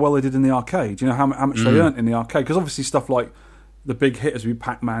to see how well they did in the arcade. You know, how much they earned in the arcade. Because obviously stuff like the big hitters would be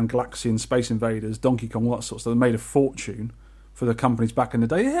Pac-Man, Galaxian, Space Invaders, Donkey Kong, all that sort of stuff. They made a fortune for the companies back in the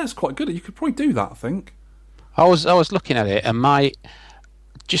day. Yeah, it's quite good. You could probably do that, I think. I was looking at it, and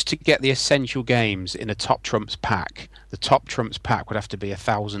just to get the essential games in a Top Trumps pack, the Top Trumps pack would have to be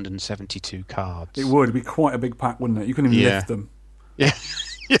 1,072 cards. It would. It'd be quite a big pack, wouldn't it? You couldn't even lift them. Yeah.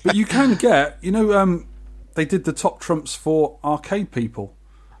 But you can get, they did the Top Trumps for arcade people.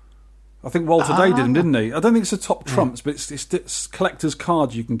 I think Walter Day did them, didn't he? I don't think it's the top trumps, but it's collector's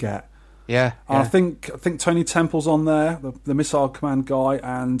cards you can get. Yeah. And I think Tony Temple's on there, the Missile Command guy,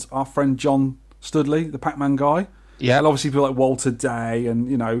 and our friend John Studley, the Pac-Man guy. Yeah. And obviously people like Walter Day and,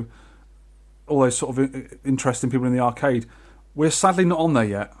 you know, all those sort of interesting people in the arcade. We're sadly not on there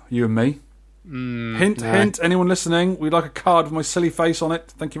yet, you and me. Hint, anyone listening, we'd like a card with my silly face on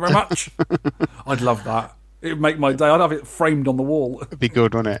it. Thank you very much. I'd love that. It would make my day. I'd have it framed on the wall. It'd be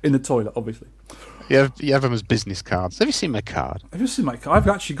good, wouldn't it? In the toilet, obviously. You have them as business cards. Have you seen my card? Have you seen my card? I've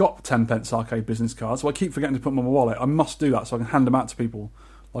actually got 10p arcade business cards, so I keep forgetting to put them on my wallet. I must do that so I can hand them out to people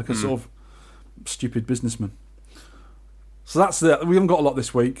like a sort of stupid businessman. So that's it. We haven't got a lot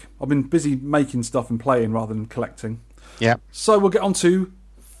this week. I've been busy making stuff and playing rather than collecting. Yeah. So we'll get on to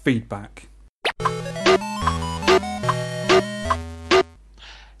feedback.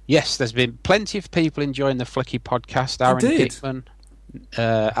 Yes, there's been plenty of people enjoying the Flicky podcast. Aaron Dickman,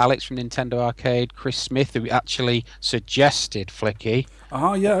 Alex from Nintendo Arcade, Chris Smith, who actually suggested Flicky.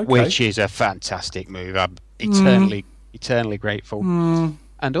 Oh, yeah, okay. Which is a fantastic move. I'm eternally grateful.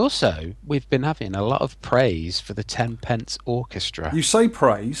 And also, we've been having a lot of praise for the 10p Orchestra. You say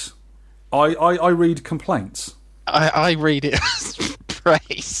praise. I read complaints. I read it as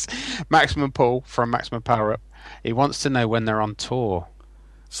praise. Maximum Paul from Maximum Power Up. He wants to know when they're on tour.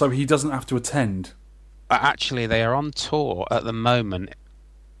 So he doesn't have to attend? Actually, they are on tour at the moment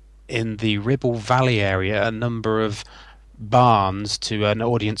in the Ribble Valley area, a number of barns to an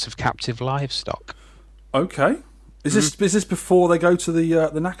audience of captive livestock. Okay. Is this before they go to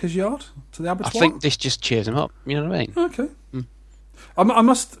the knacker's yard? To the abattoir? I think this just cheers them up, you know what I mean? Okay. I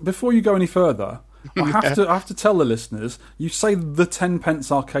must, before you go any further, I have to tell the listeners, you say the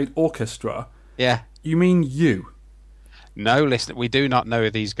 10p Arcade Orchestra. Yeah. You mean you? No, listen, we do not know who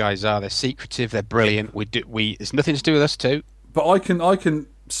these guys are. They're secretive, they're brilliant. It's nothing to do with us two. But I can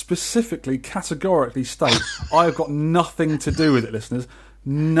specifically, categorically state I have got nothing to do with it, listeners.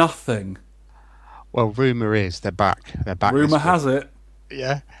 Nothing. Well, rumour is they're back. They're back. Rumour has it.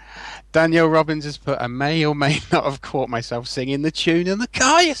 Yeah. Danielle Robbins has put, I may or may not have caught myself singing the tune in the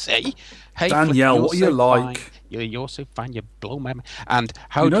car, you see. Hey, Danielle, what are you like? Fine. You're so fine, you blow my mind. And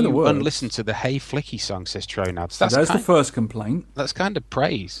how do you unlisten to the Hey Flicky song, says Tronads? There's the first complaint. That's kind of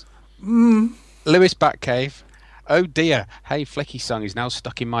praise. Lewis Batcave. Oh dear, Hey Flicky song is now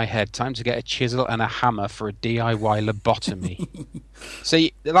stuck in my head. Time to get a chisel and a hammer for a DIY lobotomy.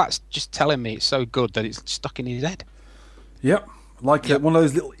 See, that's just telling me it's so good that it's stuck in his head. Yep. Like one of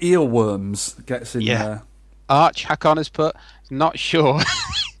those little earworms that gets in there. Arch Hakon has put, not sure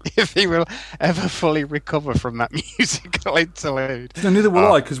if he will ever fully recover from that musical interlude. No, neither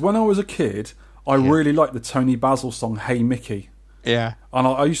will I, because when I was a kid, I really liked the Tony Basil song "Hey Mickey." Yeah, and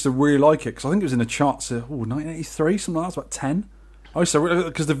I used to really like it because I think it was in the charts. 1983, something like that. It was about 10. I used to,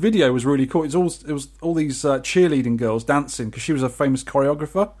 because the video was really cool. It was all these cheerleading girls dancing because she was a famous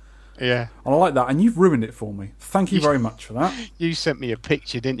choreographer. Yeah, and I like that. And you've ruined it for me. Thank you very much for that. You sent me a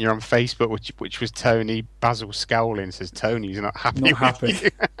picture, didn't you, on Facebook, which was Tony Basil scowling. Says Tony's not happy. Not happy.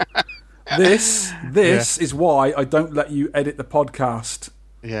 This is why I don't let you edit the podcast.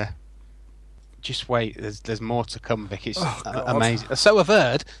 Yeah. Just wait. There's more to come, Vic. It's amazing. So I've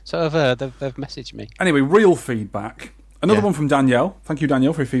heard. They've messaged me. Anyway, real feedback. Another one from Danielle. Thank you,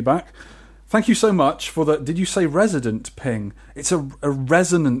 Danielle, for your feedback. Thank you so much for the... Did you say resident ping? It's a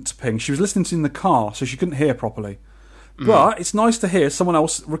resonant ping. She was listening to in the car, so she couldn't hear properly. But it's nice to hear someone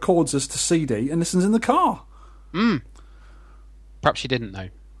else records us to CD and listens in the car. Perhaps she didn't know.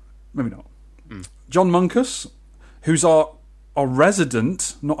 Maybe not. John Munkus, who's our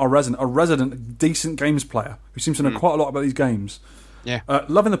resident, not our resident, a resident decent games player who seems to know quite a lot about these games. Yeah.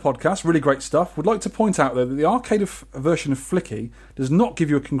 Loving the podcast, really great stuff. Would like to point out, though, that the arcade version of Flicky does not give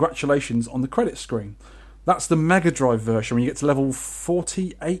you a congratulations on the credit screen. That's the Mega Drive version when you get to level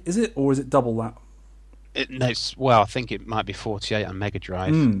 48, is it? Or is it double that? I think it might be 48 on Mega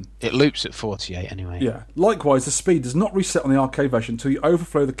Drive. It loops at 48 anyway. Yeah. Likewise, the speed does not reset on the arcade version until you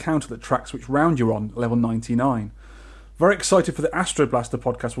overflow the counter that tracks which round you're on, level 99. Very excited for the Astro Blaster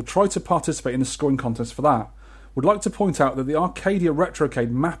podcast. We'll try to participate in the scoring contest for that. Would like to point out that the Arcadia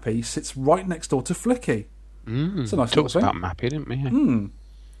Retrocade Mappy sits right next door to Flicky. It's a nice Talked little about Mappy, didn't we? Yeah.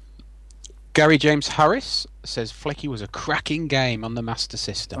 Gary James Harris says Flicky was a cracking game on the Master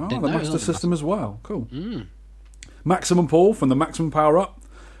System. The Master System as well. Cool. Maximum Paul from the Maximum Power Up.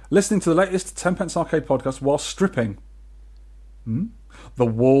 Listening to the latest 10p Arcade podcast while stripping. The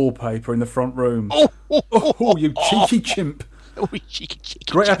wallpaper in the front room. Oh, you cheeky chimp. Cheeky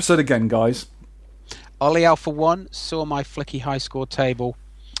Great episode again, guys. Ollie Alpha 1 saw my Flicky high score table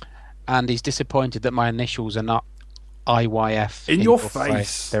and he's disappointed that my initials are not IYF. In your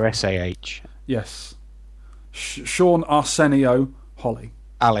face. They're SAH. Yes. Sean Arsenio Holly.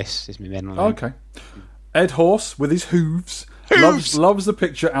 Alice is my middle name. Okay. Ed Horse, with his hooves. Loves the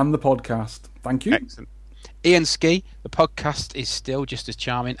picture and the podcast. Thank you. Excellent. Ian Ski, the podcast is still just as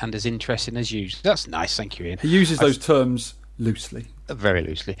charming and as interesting as you. That's nice, thank you, Ian. He uses those terms loosely. Very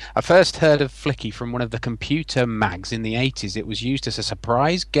loosely. I first heard of Flicky from one of the computer mags in the 80s. It was used as a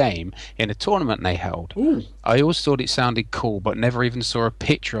surprise game in a tournament they held. Ooh. I always thought it sounded cool, but never even saw a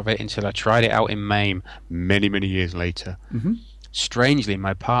picture of it until I tried it out in MAME many, many years later. Mm-hmm. Strangely,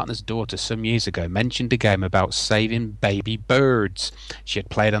 my partner's daughter some years ago mentioned a game about saving baby birds she had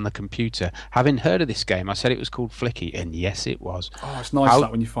played on the computer. Having heard of this game, I said it was called Flicky, and yes, it was. Oh, it's nice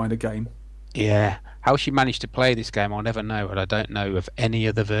that when you find a game. Yeah. How she managed to play this game, I'll never know, but I don't know of any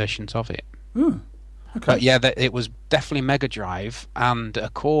other versions of it. Okay. But yeah, it was definitely Mega Drive, and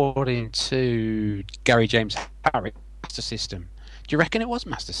according to Gary James Harris, Master System. Do you reckon it was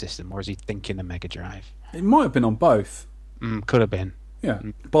Master System, or is he thinking of Mega Drive? It might have been on both. Could have been. Yeah.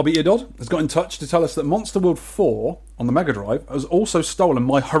 Bobby Idod has got in touch to tell us that Monster World 4 on the Mega Drive has also stolen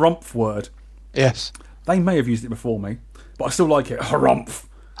my harumph word. Yes. They may have used it before me, but I still like it. Harumph.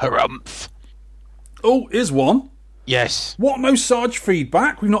 Harumph. Oh, here's one. Yes. What, no Sarge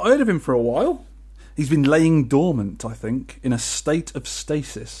feedback? We've not heard of him for a while. He's been laying dormant, I think, in a state of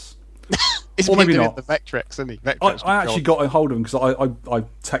stasis. Or maybe not. The Vectrex, isn't he? Vectrex I actually got a hold of him because I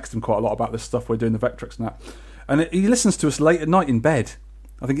text him quite a lot about this stuff we're doing, the Vectrex and that. And he listens to us late at night in bed.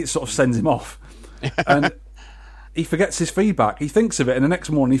 I think it sort of sends him off. And he forgets his feedback. He thinks of it, and the next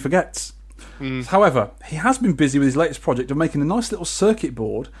morning he forgets. However, he has been busy with his latest project of making a nice little circuit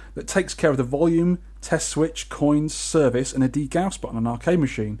board that takes care of the volume, test switch, coins, service, and a degauss button on an arcade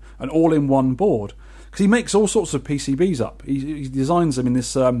machine, an all-in-one board. Because he makes all sorts of PCBs up. He designs them in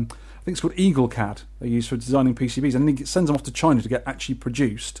this, I think it's called EagleCAD, they use for designing PCBs, and then he sends them off to China to get actually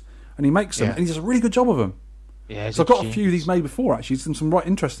produced. And he makes them, and he does a really good job of them. Yeah, so I've got a few of these made before, actually. He's done some right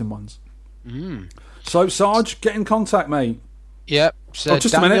interesting ones. So, Sarge, get in contact, mate. Yep. So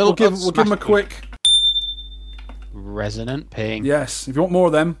just a minute, we'll give him a quick... Resonant ping. Yes, if you want more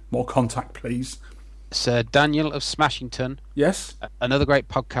of them, more contact, please. Sir Daniel of Smashington. Yes. Another great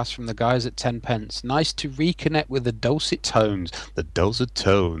podcast from the guys at Tenpence. Nice to reconnect with the dulcet tones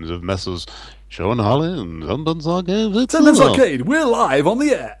of Messrs. Sean Holly and Tenpence Arcade. Tenpence Arcade, we're live on the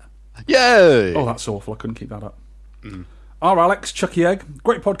air. Yay! Oh, that's awful. I couldn't keep that up. Alex, Chucky Egg.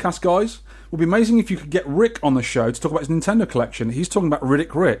 Great podcast, guys. Would be amazing if you could get Rick on the show to talk about his Nintendo collection. He's talking about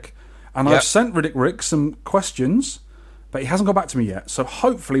Riddick Rick. And I've sent Riddick Rick some questions, but he hasn't got back to me yet. So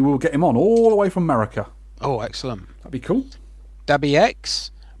hopefully we'll get him on all the way from America. Oh, excellent. That'd be cool. Dabby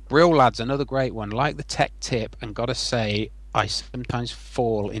X. Brill Lads, another great one. Like the tech tip, and gotta say, I sometimes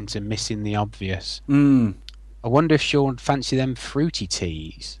fall into missing the obvious. I wonder if Sean fancy them fruity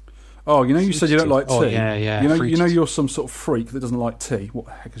teas. Oh, you know, you said you don't like tea. Oh, yeah. You know, you're some sort of freak that doesn't like tea. What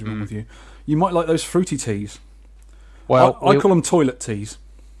the heck is wrong with you? You might like those fruity teas. Well, I call them toilet teas.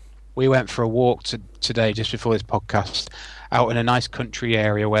 We went for a walk today, just before this podcast, out in a nice country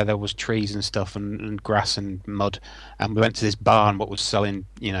area where there was trees and stuff and grass and mud. And we went to this barn what was selling,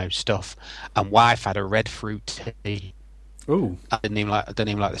 stuff. And wife had a red fruit tea. Ooh. I didn't even like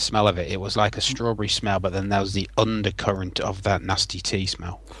the smell of it. It was like a strawberry smell, but then there was the undercurrent of that nasty tea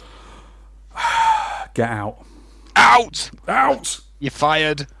smell. Get out. Out! Out! You're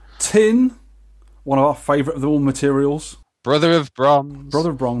fired. Tin, one of our favourite of all materials. Brother of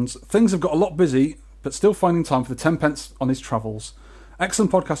Bronze. Things have got a lot busy, but still finding time for the 10 pence on his travels.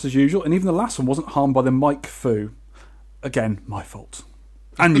 Excellent podcast as usual, and even the last one wasn't harmed by the mic foo. Again, my fault.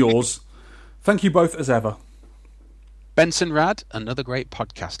 And yours. Thank you both as ever. Benson Rad, another great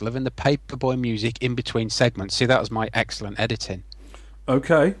podcast. Loving the Paperboy music in between segments. See, that was my excellent editing.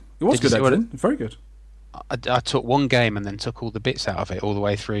 Okay. It was good editing. Very good. I took one game and then took all the bits out of it all the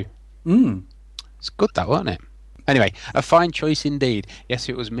way through. It's good, that, wasn't it? Anyway, a fine choice indeed. Yes,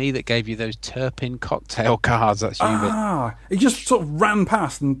 it was me that gave you those Turpin cocktail cards. That's you. He just sort of ran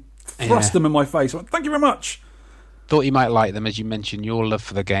past and thrust them in my face. I went, thank you very much. Thought you might like them, as you mentioned your love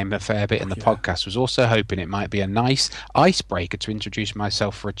for the game a fair bit in the podcast. Was also hoping it might be a nice icebreaker to introduce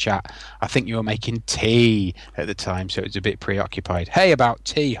myself for a chat. I think you were making tea at the time, so it was a bit preoccupied. Hey, about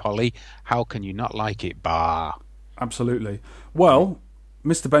tea, Holly. How can you not like it? Bah. Absolutely. Well,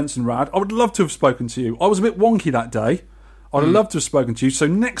 Mr. Benson Rad, I would love to have spoken to you. I was a bit wonky that day. I'd love to have spoken to you. So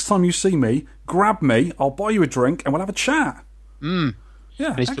next time you see me, grab me, I'll buy you a drink, and we'll have a chat.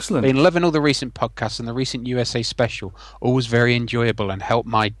 Yeah, excellent. Been loving all the recent podcasts and the recent USA special. Always very enjoyable and helped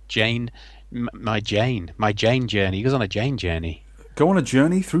my Jane journey. He goes on a Jane journey. Go on a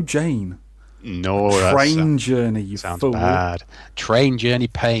journey through Jane. No, Train journey, you sounds fool. bad. Train journey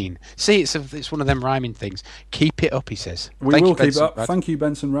pain. See, it's one of them rhyming things. Keep it up, he says. We will keep it up. Thank you,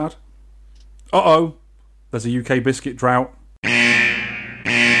 Benson Rad. Uh-oh. There's a UK biscuit drought.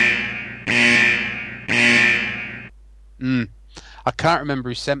 I can't remember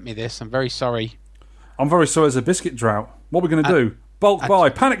who sent me this. I'm very sorry. I'm very sorry there's a biscuit drought. What are we going to do? Bulk buy,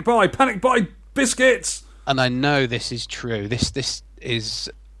 panic buy biscuits! And I know this is true. This is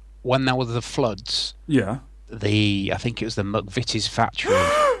when there were the floods. Yeah. I think it was the McVitie's factory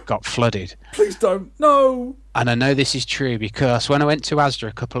got flooded. Please don't. No. And I know this is true because when I went to Asda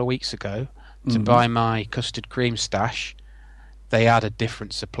a couple of weeks ago to buy my custard cream stash, they had a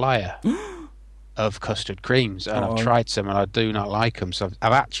different supplier of custard creams, and I've tried some and I do not like them, so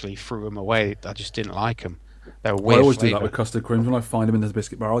I've actually threw them away. I just didn't like them. They were weird. I always flavour. do that with custard creams. When I find them in the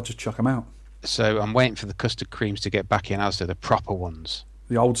biscuit bar, I'll just chuck them out. So I'm waiting for the custard creams to get back in Asda, the proper ones.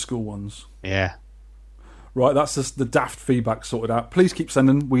 The old school ones. Yeah. Right, that's just the daft feedback sorted out. Please keep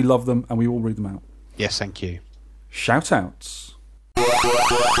sending. We love them and we will read them out. Yes, thank you. Shout outs.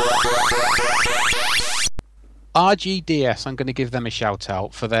 RGDS, I'm going to give them a shout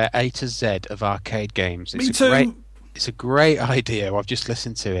out for their A to Z of arcade games. Me too. It's a great idea. I've just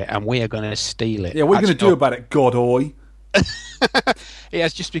listened to it and we are going to steal it. Yeah, we're going to do about it, Godoy. He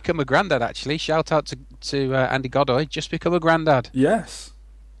has just become a granddad, actually. Shout out to Andy Godoy, just become a granddad. Yes.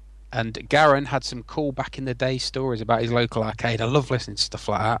 And Garen had some cool back in the day stories about his local arcade. I love listening to stuff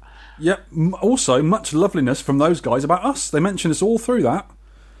like that. Yep. Also, much loveliness from those guys about us. They mentioned us all through that.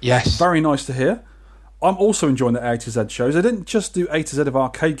 Yes. Very nice to hear. I'm also enjoying the A to Z shows. They didn't just do A to Z of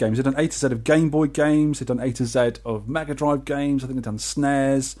arcade games. They've done A to Z of Game Boy games. They've done A to Z of Mega Drive games. I think they've done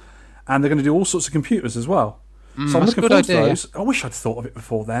SNES. And they're going to do all sorts of computers as well. So I'm looking forward to those. I wish I'd thought of it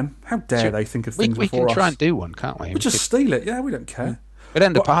before them. How dare they think of things before us? We can try and do one, can't we? We'll just steal it. Yeah, we don't care. We'd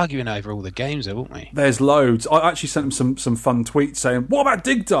end up arguing over all the games, though, wouldn't we? There's loads. I actually sent them some fun tweets saying, what about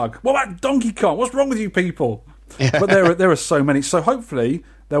Dig Dug? What about Donkey Kong? What's wrong with you people? Yeah. But there are so many. So hopefully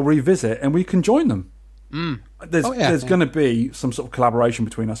they'll revisit and we can join them. There's going to be some sort of collaboration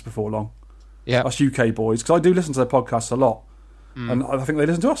between us before long. Yeah. Us UK boys. Because I do listen to their podcasts a lot. And I think they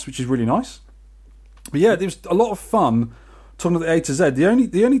listen to us, which is really nice. But yeah, there's a lot of fun talking about the A to Z. The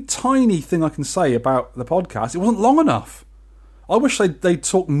only tiny thing I can say about the podcast, it wasn't long enough. I wish they'd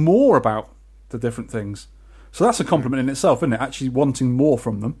talk more about the different things. So that's a compliment in itself, isn't it? Actually wanting more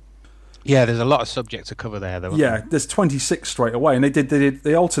from them. Yeah, there's a lot of subject to cover there, though. Yeah, there's 26 straight away, and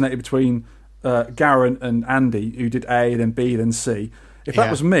they alternated between Garen and Andy, who did A, then B, then C. If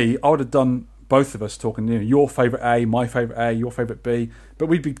that was me, I would have done both of us talking. Your favourite A, my favourite A, your favourite B, but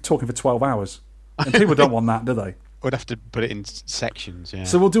we'd be talking for 12 hours, and people don't want that, do they? We'd have to put it in sections. Yeah.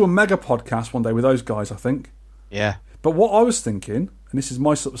 So we'll do a mega podcast one day with those guys, I think. Yeah. But what I was thinking, and this is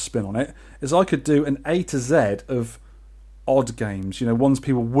my sort of spin on it, is I could do an A to Z of odd games, ones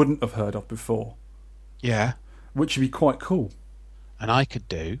people wouldn't have heard of before. Yeah. Which would be quite cool. And I could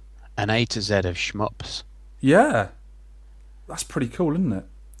do an A to Z of shmups. Yeah. That's pretty cool, isn't it?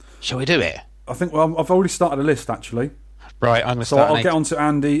 Shall we do it? I think, I've already started a list, actually. Right, I'm going to start. So I'll get on to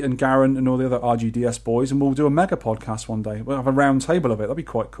Andy and Garen and all the other RGDS boys, and we'll do a mega podcast one day. We'll have a round table of it. That'd be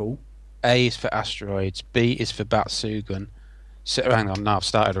quite cool. A is for asteroids. B is for Batsugan. Hang on, no, I've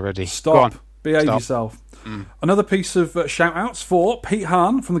started already. Stop. Go on. Behave yourself. Another piece of shout-outs for Pete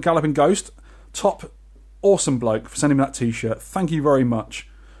Hahn from the Galloping Ghost. Top awesome bloke for sending me that T-shirt. Thank you very much.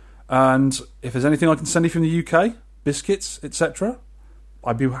 And if there's anything I can send you from the UK, biscuits, etc.,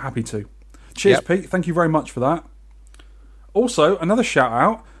 I'd be happy to. Cheers, Pete. Thank you very much for that. Also, another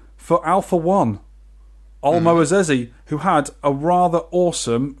shout-out for Alpha One, Olmo Azezi, who had a rather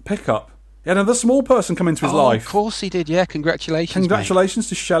awesome pickup. He had another small person come into his life. Of course he did, yeah. Congratulations, Congratulations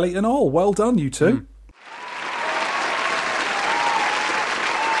to Shelley and Ol. Well done, you two.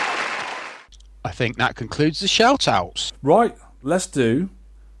 I think that concludes the shout-outs. Right, let's do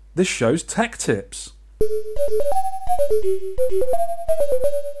this show's tech tips.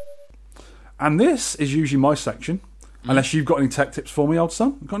 And this is usually my section. Unless you've got any tech tips for me, old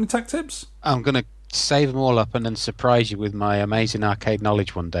son. Got any tech tips? I'm going to save them all up and then surprise you with my amazing arcade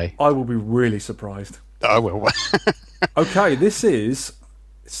knowledge one day. I will be really surprised. I will. Okay, it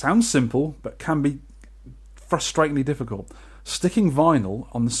sounds simple, but can be frustratingly difficult. Sticking vinyl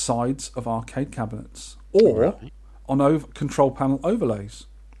on the sides of arcade cabinets or on control panel overlays.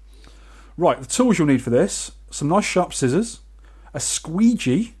 Right, the tools you'll need for this: some nice sharp scissors, a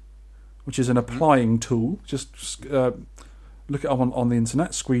squeegee, which is an applying tool. Just look it up on the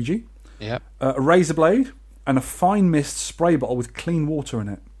internet, squeegee. Yep. A razor blade and a fine mist spray bottle with clean water in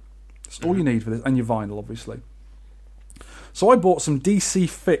it. That's all you need for this, and your vinyl, obviously. So I bought some DC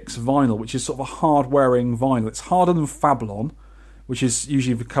Fix vinyl, which is sort of a hard-wearing vinyl. It's harder than Fablon, which is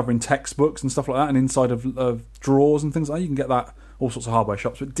usually for covering textbooks and stuff like that, and inside of drawers and things like that. You can get that all sorts of hardware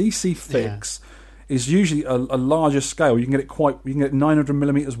shops. But DC Fix is usually a larger scale. You can get it 900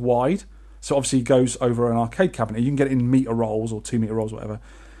 millimeters wide. So obviously it goes over an arcade cabinet. You can get it in meter rolls or 2 meter rolls, whatever.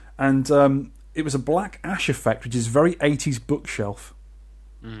 And it was a black ash effect, which is very 80s bookshelf.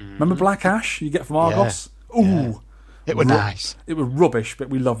 Remember black ash you get from Argos? Ooh. Yeah. It was nice. It was rubbish, but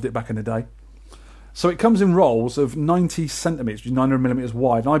we loved it back in the day. So it comes in rolls of 90 centimetres, which is 900 millimetres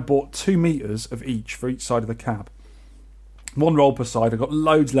wide, and I bought 2 metres of each for each side of the cab. One roll per side. I've got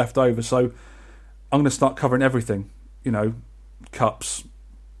loads left over, so I'm going to start covering everything. You know, cups,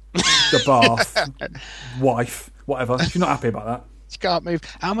 the bath, wife, whatever. If you're not happy about that. You can't move.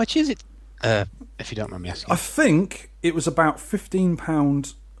 How much is it, if you don't mind me asking? I think it was about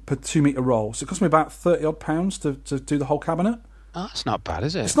 £15 per 2 metre roll, so it cost me about £30 to do the whole cabinet. Oh, that's not bad,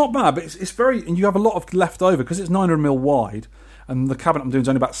 is it? It's not bad, but it's very... And you have a lot of left over, because it's 900mm wide, and the cabinet I'm doing is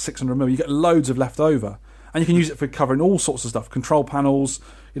only about 600mm. You get loads of left over. And you can use it for covering all sorts of stuff. Control panels,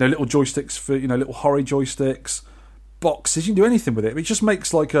 little joysticks for, little horror joysticks, boxes. You can do anything with it. It just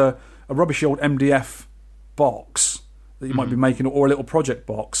makes like a rubbishy old MDF box that you might be making, or a little project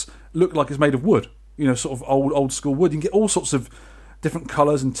box, look like it's made of wood. Sort of old school wood. You can get all sorts of different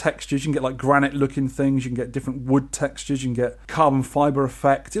colours and textures. You can get like granite looking things, you can get different wood textures, you can get carbon fibre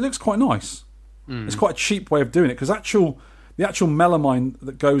effect. It looks quite nice. It's quite a cheap way of doing it, because the actual melamine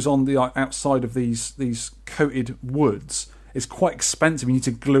that goes on the outside of these coated woods is quite expensive. You need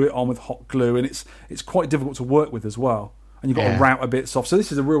to glue it on with hot glue, and it's quite difficult to work with as well, and you've got to router bits off. So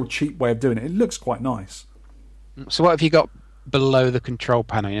this is a real cheap way of doing it. It looks quite nice. So what have you got below the control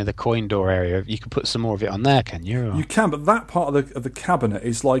panel, the coin door area? You can put some more of it on there, can you? Or? You can, but that part of the cabinet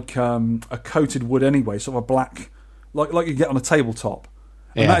is like a coated wood anyway, sort of a black, like you get on a tabletop.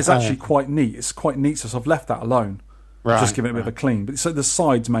 And that is actually quite neat. It's quite neat, so I've left that alone. Right, just giving it a bit of a clean. But so the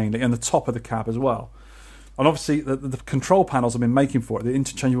sides mainly, and the top of the cab as well. And obviously the control panels I've been making for it, the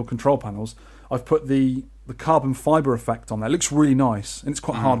interchangeable control panels, I've put the carbon fibre effect on there. It looks really nice, and it's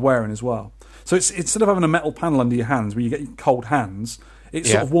quite hard wearing as well. So it's instead of having a metal panel under your hands where you get cold hands, it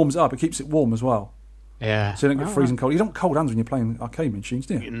sort of warms it up. It keeps it warm as well. Yeah. So you don't get freezing cold. You don't want cold hands when you're playing arcade machines,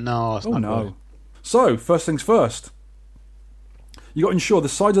 do you? No, it's not good. So, first things first. You've got to ensure the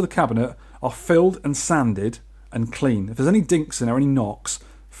sides of the cabinet are filled and sanded and clean. If there's any dinks in there, any knocks,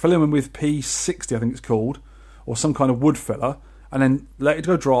 fill them in with P60, I think it's called, or some kind of wood filler, and then let it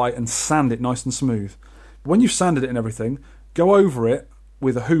go dry and sand it nice and smooth. When you've sanded it and everything, go over it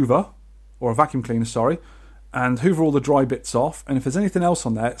with a hoover, or a vacuum cleaner, and hoover all the dry bits off, and if there's anything else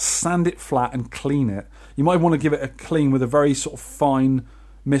on there, sand it flat and clean it. You might want to give it a clean with a very sort of fine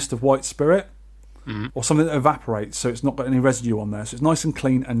mist of white spirit, or something that evaporates, so it's not got any residue on there. So it's nice and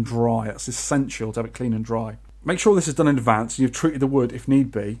clean and dry. That's essential to have it clean and dry. Make sure this is done in advance, and you've treated the wood if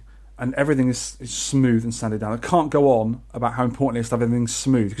need be, and everything is smooth and sanded down. I can't go on about how important it is to have everything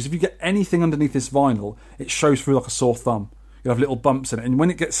smooth, because if you get anything underneath this vinyl, it shows through like a sore thumb. You'll have little bumps in it, and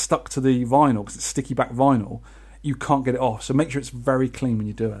when it gets stuck to the vinyl, because it's sticky back vinyl, you can't get it off. So make sure it's very clean when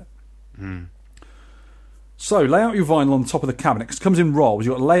you do it. So lay out your vinyl on top of the cabinet, because it comes in rolls.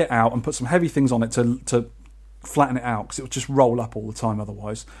 You've got to lay it out and put some heavy things on it to flatten it out, because it will just roll up all the time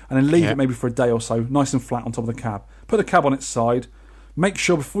otherwise. And then leave it maybe for a day or so, nice and flat on top of the cab. Put the cab on its side. Make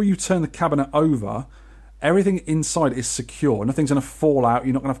sure before you turn the cabinet over, everything inside is secure. Nothing's going to fall out.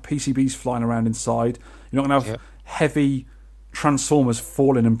 You're not going to have PCBs flying around inside. You're not going to have heavy transformers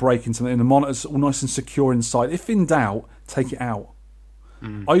falling and breaking something. The monitor's all nice and secure inside. If in doubt, take it out.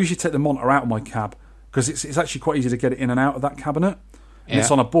 I usually take the monitor out of my cab, because it's actually quite easy to get it in and out of that cabinet. And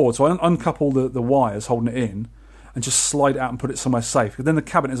it's on a board, so I uncouple the wires holding it in and just slide it out and put it somewhere safe. Because then the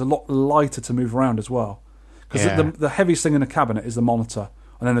cabinet is a lot lighter to move around as well. Because the heaviest thing in the cabinet is the monitor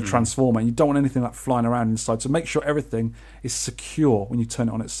and then the transformer, and you don't want anything like flying around inside. So make sure everything is secure when you turn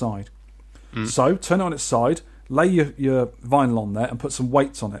it on its side. So turn it on its side, lay your vinyl on there and put some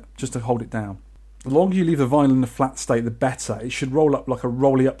weights on it just to hold it down. The longer you leave the vinyl in a flat state, the better. It should roll up like a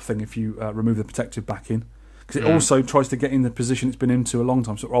rolly-up thing if you remove the protective backing. Because it also tries to get in the position it's been into a long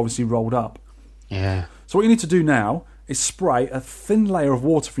time, so it's obviously rolled up. Yeah. So what you need to do now is spray a thin layer of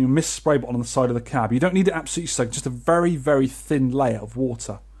water from your mist spray bottle on the side of the cab. You don't need it absolutely soaked, just a very, very thin layer of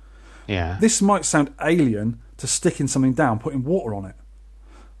water. Yeah. This might sound alien to sticking something down, putting water on it.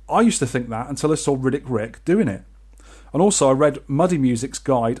 I used to think that until I saw Riddick Rick doing it. And also I read Muddy Music's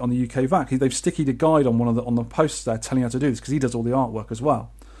guide on the UK VAC. They've stickied a guide on on the posts there telling you how to do this, because he does all the artwork as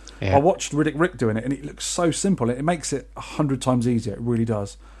well. Yeah. I watched Riddick Rick doing it, and it looks so simple. It makes it 100 times easier. It really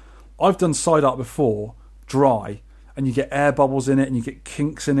does. I've done side art before, dry, and you get air bubbles in it, and you get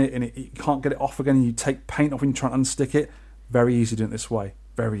kinks in it, and you can't get it off again, and you take paint off when you try and unstick it. Very easy doing it this way.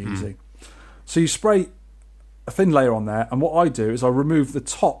 Very easy. So you spray a thin layer on there, and what I do is I remove the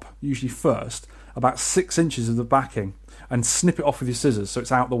top, usually first, about 6 inches of the backing, and snip it off with your scissors so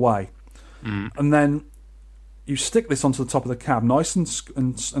it's out the way. And then you stick this onto the top of the cab, nice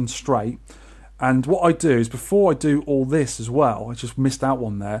and straight. And what I do is, before I do all this as well, I just missed out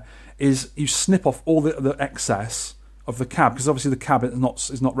one there, is you snip off all the excess of the cab, because obviously the cab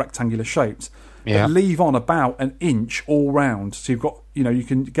is not rectangular shaped. Yeah. But leave on about an inch all round, so you've got, you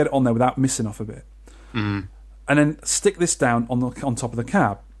can get it on there without missing off a bit. And then stick this down on top of the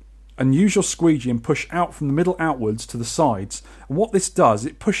cab, and use your squeegee and push out from the middle outwards to the sides. And what this does,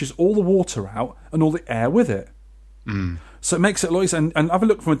 it pushes all the water out and all the air with it. So it makes it a lot easier. And have a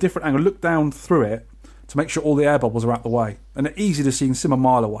look from a different angle. Look down through it to make sure all the air bubbles are out the way. And they're easy to see. You can see them a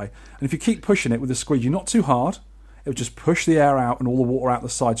mile away. And if you keep pushing it with the squeegee, not too hard, it'll just push the air out and all the water out the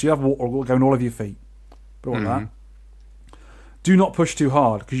side. So you have water going all over your feet. But like that. Do not push too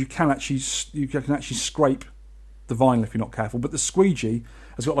hard, because you can actually scrape the vinyl if you're not careful. But the squeegee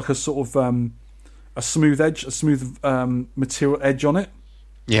has got like a sort of a smooth edge, material edge on it.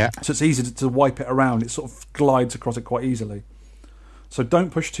 Yeah. So it's easy to wipe it around. It sort of glides across it quite easily. So don't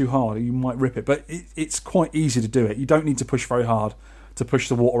push too hard, you might rip it. But it's quite easy to do it. You don't need to push very hard to push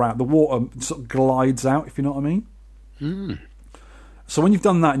the water out. The water sort of glides out, if you know what I mean. So when you've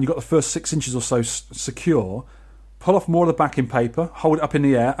done that and you've got the first 6 inches or so secure, pull off more of the backing paper, hold it up in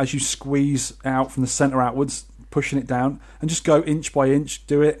the air as you squeeze out from the centre outwards, pushing it down, and just go inch by inch,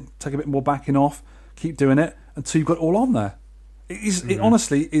 do it, take a bit more backing off, keep doing it until you've got it all on there. It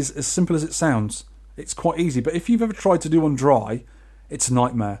honestly is as simple as it sounds. It's quite easy, but if you've ever tried to do one dry, it's a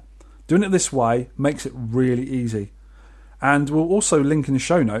nightmare. Doing it this way makes it really easy. And we'll also link in the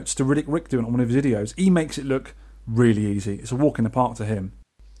show notes to Riddick Rick doing it on one of his videos. He makes it look really easy. It's a walk in the park to him.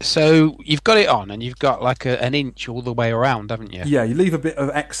 So you've got it on, and you've got like an inch all the way around, haven't you? Yeah, you leave a bit of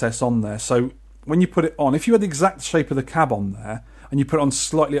excess on there. So when you put it on, if you had the exact shape of the cab on there, and you put it on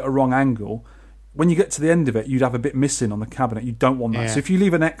slightly at a wrong angle, when you get to the end of it, you'd have a bit missing on the cabinet. You don't want that. Yeah. So if you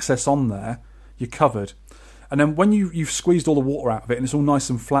leave an excess on there, you're covered. And then when you've squeezed all the water out of it, and it's all nice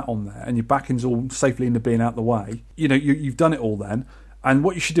and flat on there, and your backing's all safely in the bin out the way, you've done it all then. And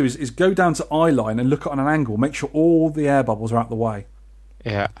what you should do is go down to eye line and look at it on an angle. Make sure all the air bubbles are out the way.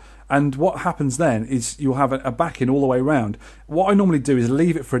 Yeah. And what happens then is you'll have a backing all the way around. What I normally do is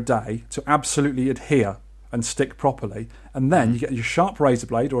leave it for a day to absolutely adhere and stick properly. And then you get your sharp razor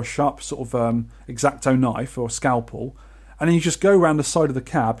blade or a sharp sort of X-Acto knife or scalpel, and then you just go around the side of the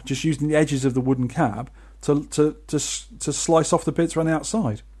cab, just using the edges of the wooden cab to slice off the bits around the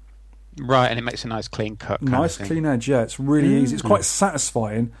outside. Right, and it makes a nice clean cut. Nice clean edge, yeah. It's really easy. It's quite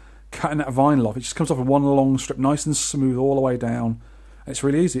satisfying cutting that vinyl off. It just comes off in one long strip, nice and smooth all the way down. It's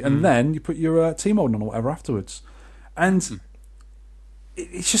really easy. And then you put your T-molding on or whatever afterwards. And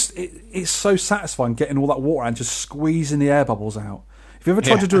it's so satisfying getting all that water out and just squeezing the air bubbles out. If you ever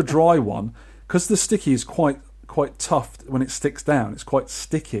tried to do a dry one, because the sticky is quite tough when it sticks down, it's quite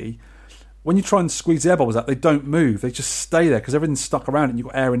sticky. When you try and squeeze the air bubbles out, they don't move. They just stay there because everything's stuck around it and you've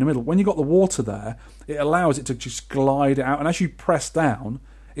got air in the middle. When you've got the water there, it allows it to just glide out. And as you press down,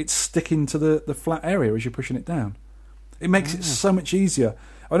 it's sticking to the flat area as you're pushing it down. It makes it so much easier.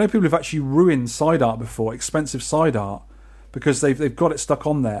 I know people have actually ruined side art before, expensive side art, because they've got it stuck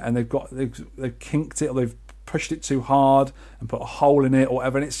on there and they've kinked it or they've pushed it too hard and put a hole in it or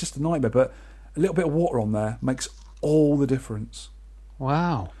whatever, and it's just a nightmare. But a little bit of water on there makes all the difference.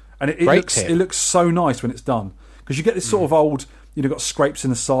 Wow. And it looks so nice when it's done, because you get this sort of old, got scrapes in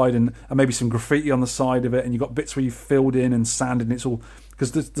the side and maybe some graffiti on the side of it, and you've got bits where you've filled in and sanded, and it's all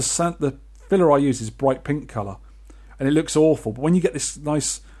because the filler I use is bright pink colour, and it looks awful. But when you get this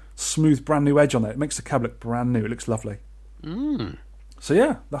nice smooth brand new edge on there, it makes the cab look brand new. It looks lovely. So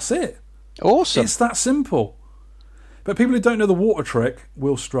yeah, that's it. Awesome. It's that simple. But people who don't know the water trick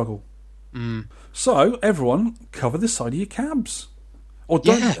will struggle. So everyone, cover the side of your cabs. Or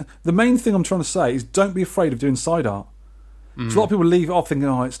don't. The main thing I'm trying to say is don't be afraid of doing side art. So a lot of people leave it off thinking,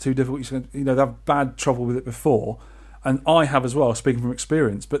 it's too difficult. They have bad trouble with it before, and I have as well, speaking from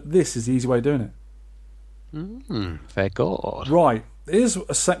experience. But this is the easy way of doing it. Very good. Right, here's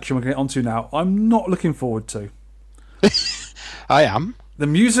a section we're going to get onto now. I'm not looking forward to. I am. The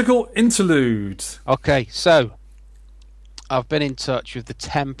musical interlude. Okay, so I've been in touch with the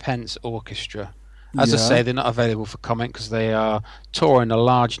Tenpence Orchestra. As I say, they're not available for comment because they are touring a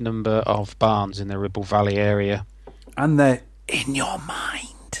large number of barns in the Ribble Valley area. And they're in your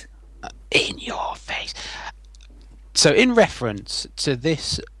mind. In your face. So in reference to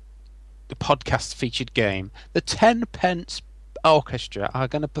this podcast featured game, the 10 Pence Orchestra are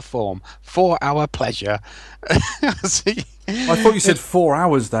going to perform 4 Hour Pleasure. I thought you said 4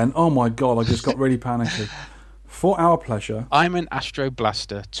 hours then. Oh my god, I just got really panicky. 4 Hour Pleasure. I'm an Astro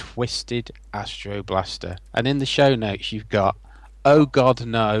Blaster, twisted Astro Blaster. And in the show notes you've got, oh god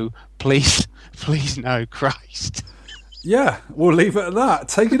no, please no, Christ. Yeah, we'll leave it at that.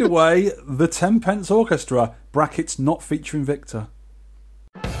 Take it away, the 10 Pence Orchestra, brackets not featuring Victor.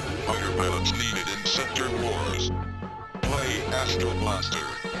 Fighter pilots needed in Sector Wars. Play Astro Blaster.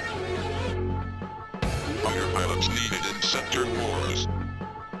 Fighter pilots needed in Sector Wars.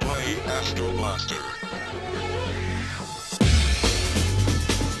 Play Astro Blaster.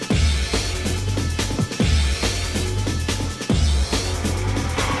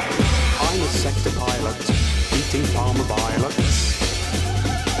 I'm a sector pilot, eating farmer violets.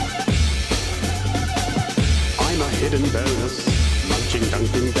 I'm a hidden bonus, munching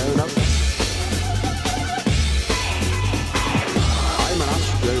Dunkin' Donuts. I'm an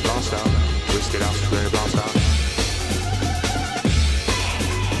Astro Blaster, twisted Astro Blaster.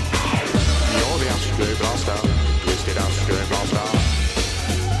 You're the Astro Blaster, twisted Astro Blaster.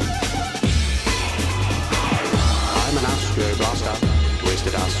 I'm an Astro Blaster,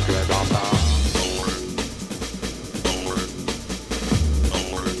 twisted Astro Blaster.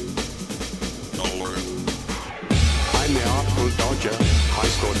 I'm the artful dodger, high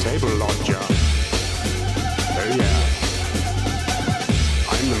score table lodger. Oh yeah.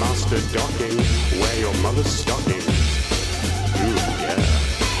 I'm the master docking, wear your mother's stockings. Ooh yeah.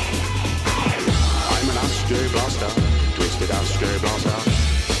 I'm an Astro Blaster, twisted Astro Blaster.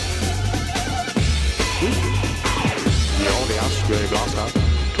 You're the Astro Blaster,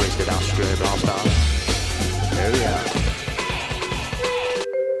 twisted Astro Blaster. Oh yeah.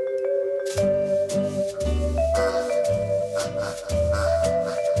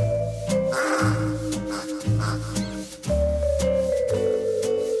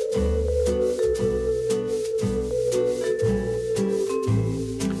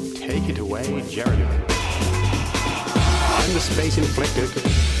 Take it away, Jeremy. I'm the space inflicted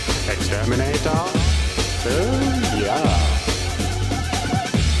exterminator. Oh yeah.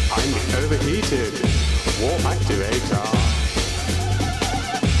 I'm the overheated warp activator.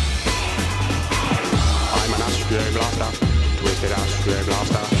 I'm an Astro Blaster, twisted Astro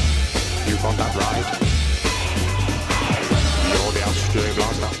Blaster. You got that right. You're the Astro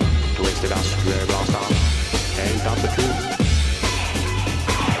Blaster, twisted Astro Blaster. Ain't that the truth?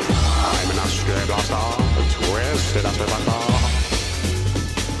 I'm an Astro Blaster, twisted Astro Blaster.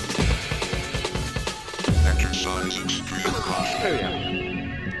 Exercise extreme caution. Oh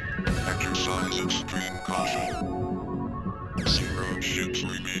yeah. Exercise extreme caution. 0 ships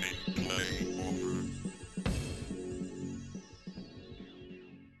remaining. Play over.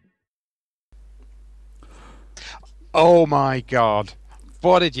 Oh my god.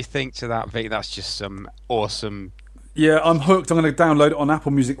 What did you think to that, Vic? That's just some awesome... Yeah, I'm hooked. I'm going to download it on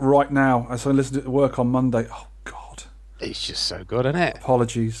Apple Music right now as I listen to it at work on Monday. Oh god. It's just so good, isn't it?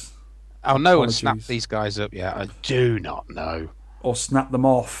 Apologies. Oh, no one snapped these guys up yet. I do not know. Or snap them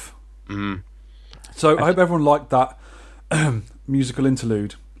off. So I hope everyone liked that musical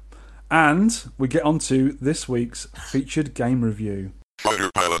interlude. And we get on to this week's featured game review.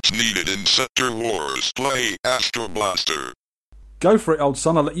 Fighter pilots needed in Sector Wars. Play Astro Blaster. Go for it, old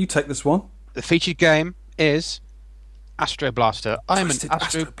son. I'll let you take this one. The featured game is Astro Blaster. I'm an Twisted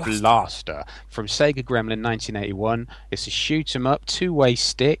Astro Astro Blaster. Blaster from Sega Gremlin 1981. It's a shoot 'em up, two-way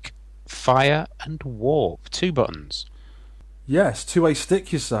stick, fire and warp. 2 buttons. Yes, 2-way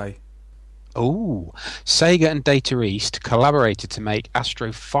stick, you say. Ooh. Sega and Data East collaborated to make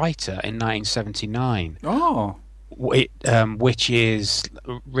Astro Fighter in 1979. Oh. Which is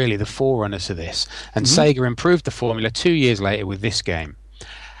really the forerunner to this. And Sega improved the formula 2 years later with this game.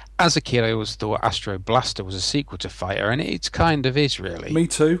 As a kid, I always thought Astro Blaster was a sequel to Fighter, and it kind of is, really. Me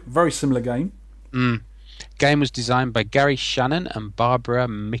too. Very similar game. Game was designed by Gary Shannon and Barbara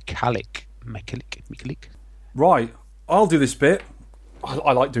Michalik. Right, I'll do this bit.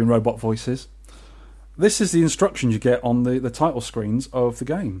 I like doing robot voices. This is the instructions you get on the title screens of the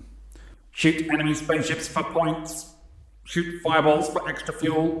game. Shoot enemy spaceships for points. Shoot fireballs for extra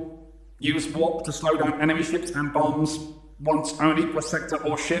fuel. Use warp to slow down enemy ships and bombs. Once only per sector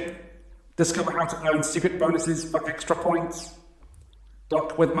or ship. Discover how to earn secret bonuses for extra points.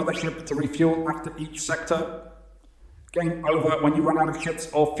 Dock with mothership to refuel after each sector. Game over when you run out of ships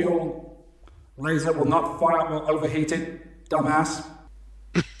or fuel. Laser will not fire while overheated. Dumbass.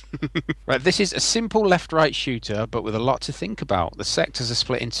 Right, this is a simple left-right shooter, but with a lot to think about. The sectors are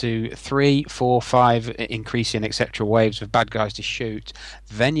split into 3, 4, 5, increasing, etc. waves of bad guys to shoot.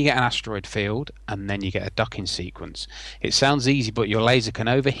 Then you get an asteroid field, and then you get a docking sequence. It sounds easy, but your laser can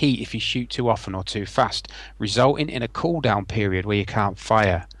overheat if you shoot too often or too fast, resulting in a cooldown period where you can't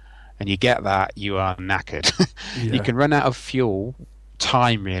fire. And you get that, you are knackered. Yeah. You can run out of fuel.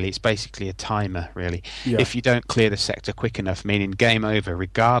 Time, really, it's basically a timer, really. Yeah. If you don't clear the sector quick enough, meaning game over,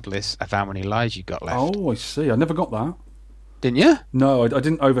 regardless of how many lives you got left. Oh, I see. I never got that. Didn't you? No, I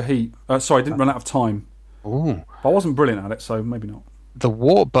didn't overheat. Sorry, I didn't run out of time. Ooh. But I wasn't brilliant at it, so maybe not. The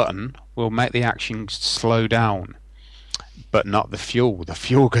warp button will make the action slow down, but not the fuel. The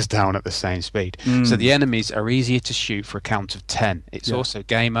fuel goes down at the same speed. So the enemies are easier to shoot for a count of 10. It's also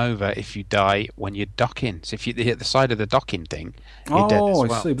game over if you die when you're docking. So if you hit the side of the docking thing, you're dead as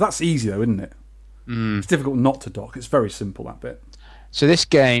well. I see. But that's easy, though, isn't it? It's difficult not to dock. It's very simple, that bit. So this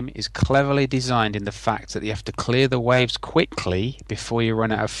game is cleverly designed in the fact that you have to clear the waves quickly before you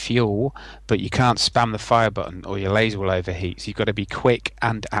run out of fuel, but you can't spam the fire button or your laser will overheat. So you've got to be quick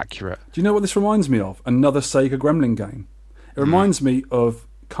and accurate. Do you know what this reminds me of? Another Sega Gremlin game. It reminds me of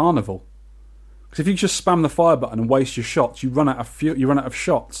Carnival. Because if you just spam the fire button and waste your shots, you run out of fuel. You run out of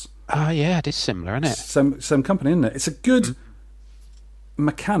shots. Oh yeah, it is similar, isn't it? Same company, isn't it? It's a good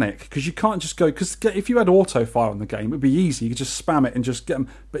mechanic because you can't just go. Because if you had auto fire on the game, it'd be easy. You could just spam it and just get them.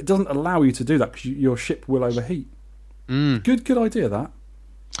 But it doesn't allow you to do that because your ship will overheat. Good idea that.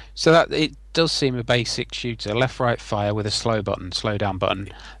 So that it does seem a basic shooter, left-right fire with a slow down button,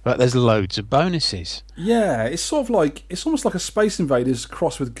 but there's loads of bonuses. Yeah, it's sort of like it's almost like a Space Invaders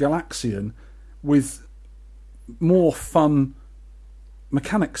cross with Galaxian, with more fun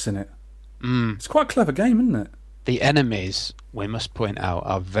mechanics in it. It's quite a clever game, isn't it? The enemies, we must point out,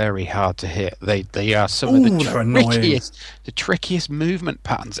 are very hard to hit. They are some of the trickiest movement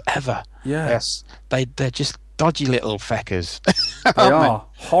patterns ever. Yeah, yes, they're just dodgy little feckers. They are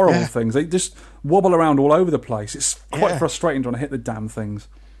horrible things. They just wobble around all over the place. It's quite frustrating trying to hit the damn things.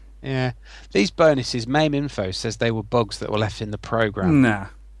 Yeah, these bonuses, MAME Info says they were bugs that were left in the program. Nah,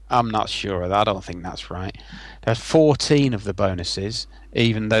 I'm not sure of that. I don't think that's right. There's 14 of the bonuses,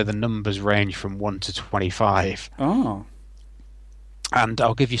 even though the numbers range from 1 to 25. Oh. And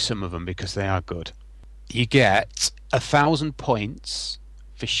I'll give you some of them because they are good. You get 1,000 points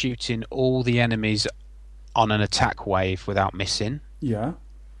for shooting all the enemies on an attack wave without missing. Yeah.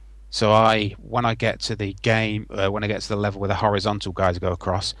 So when I get to the game, when I get to the level where the horizontal guys go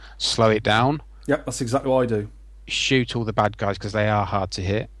across, slow it down. Yep, that's exactly what I do. Shoot all the bad guys because they are hard to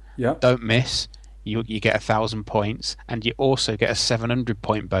hit. Yeah. Don't miss. You get 1,000 points, and you also get a 700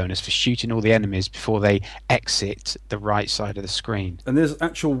 point bonus for shooting all the enemies before they exit the right side of the screen. And there's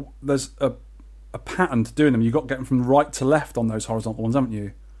a pattern to doing them. You've got to get them from right to left on those horizontal ones, haven't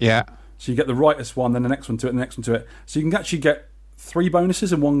you? Yeah. So you get the rightest one, then the next one to it, and the next one to it. So you can actually get 3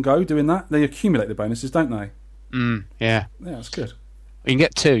 bonuses in one go doing that. They accumulate the bonuses, don't they? Yeah. Yeah, that's good. You can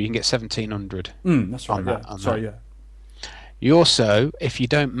get 2. You can get 1,700. That's right. Yeah. You also, if you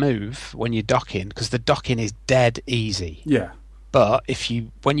don't move when you're docking, because the docking is dead easy. Yeah. But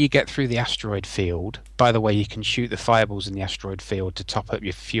when you get through the asteroid field, by the way, you can shoot the fireballs in the asteroid field to top up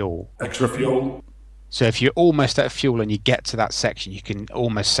your fuel. Extra fuel. So if you're almost out of fuel and you get to that section, you can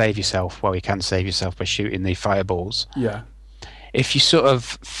almost save yourself. Well, you can save yourself by shooting the fireballs. Yeah. If you sort of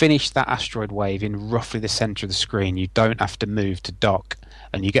finish that asteroid wave in roughly the centre of the screen, you don't have to move to dock,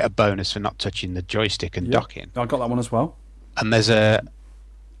 and you get a bonus for not touching the joystick and docking. I got that one as well. And there's a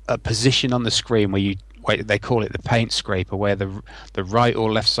position on the screen where they call it the paint scraper, where the right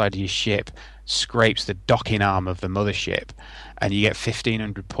or left side of your ship scrapes the docking arm of the mothership, and you get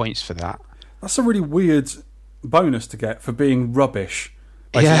 1,500 points for that. That's a really weird bonus to get for being rubbish.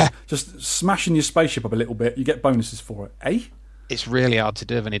 Basically, yeah. Just smashing your spaceship up a little bit, you get bonuses for it. Eh? It's really hard to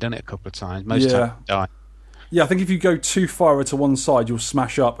do. I've only done it a couple of times. Most times you die. Yeah, I think if you go too far to one side, you'll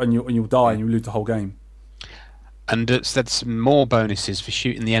smash up and you'll die and you'll lose the whole game. And there's more bonuses for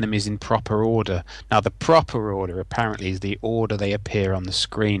shooting the enemies in proper order. Now, the proper order apparently is the order they appear on the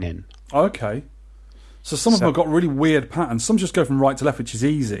screen in. Okay. So some of them have got really weird patterns. Some just go from right to left, which is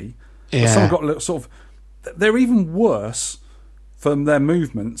easy. Yeah. But some have got a little sort of... They're even worse from their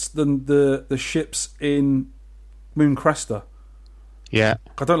movements than the ships in Moon Cresta. Yeah.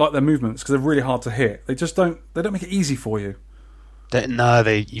 I don't like their movements because they're really hard to hit. They just don't make it easy for you.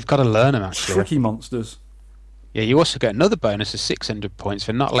 You've got to learn them, actually. Tricky monsters. Yeah, you also get another bonus of 600 points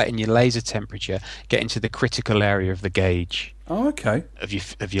for not letting your laser temperature get into the critical area of the gauge. Oh, okay.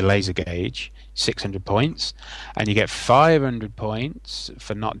 Of your laser gauge, 600 points. And you get 500 points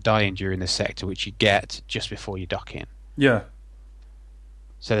for not dying during the sector, which you get just before you dock in. Yeah.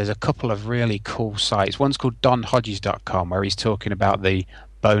 So there's a couple of really cool sites. One's called donhodges.com, where he's talking about the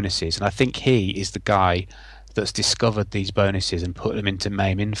bonuses, and I think he is the guy that's discovered these bonuses and put them into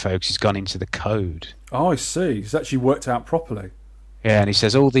MAME info because he's gone into the code. Oh, I see. He's actually worked out properly. Yeah, and he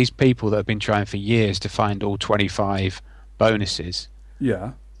says all these people that have been trying for years to find all 25 bonuses.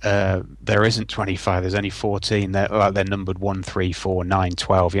 Yeah. There isn't 25. There's only 14. They're numbered 1, 3, 4, 9,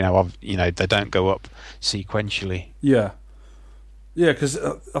 12. They don't go up sequentially. Yeah. Yeah, because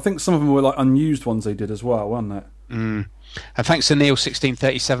I think some of them were like unused ones they did as well, weren't they? And thanks to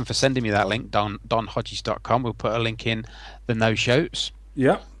Neil1637 for sending me that link, donhodges.com. We'll put a link in the no shows.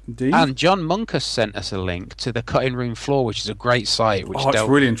 Yeah, indeed. And John Munkus sent us a link to the Cutting Room Floor, which is a great site. It's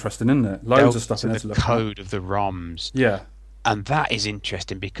really interesting, isn't it? Loads of stuff in there to look at. The code of the ROMs. Yeah. And that is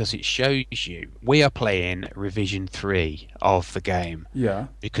interesting because it shows you we are playing revision 3 of the game. Yeah.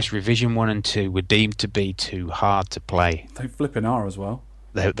 Because revision 1 and 2 were deemed to be too hard to play. They flipping are as well.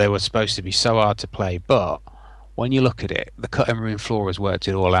 They were supposed to be so hard to play, but when you look at it, the Cutting Room Floor has worked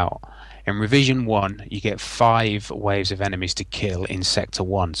it all out. In revision 1, you get 5 waves of enemies to kill in sector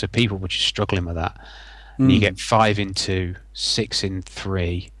 1, so people were just struggling with that. And you get 5 in 2, 6 in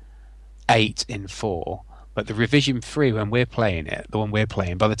 3, 8 in 4. But the revision 3, when we're playing it, the one we're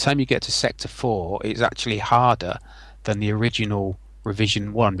playing, by the time you get to sector 4, it's actually harder than the original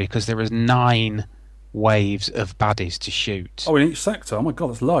revision 1 because there is 9 waves of baddies to shoot. Oh, in each sector? Oh my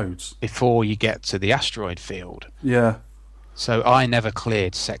god, that's loads. Before you get to the asteroid field. Yeah. So I never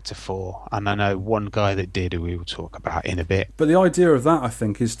cleared sector 4, and I know one guy that did, who we will talk about in a bit. But the idea of that, I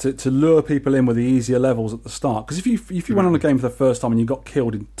think, is to lure people in with the easier levels at the start. Because if you went on a game for the first time and you got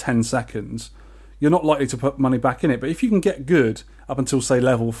killed in 10 seconds, you're not likely to put money back in it. But if you can get good up until, say,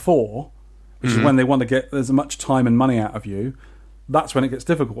 level 4, which is when they want to get as much time and money out of you, that's when it gets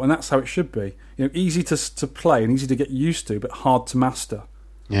difficult. And that's how it should be. Easy to play and easy to get used to, but hard to master.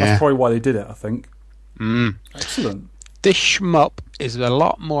 Yeah. That's probably why they did it, I think. Excellent. This shmup is a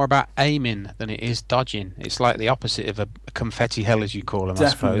lot more about aiming than it is dodging. It's like the opposite of a confetti hell, as you call them,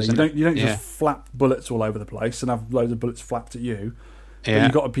 Definitely. I suppose. You don't just flap bullets all over the place and have loads of bullets flapped at you. Yeah. But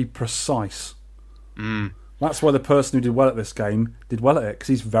you've got to be precise. That's why the person who did well at this game did well at it, because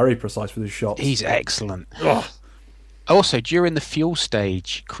he's very precise with his shots. He's excellent. Also, during the fuel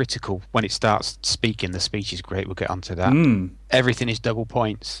stage, critical, when it starts speaking, the speech is great. We'll get onto that. Everything is double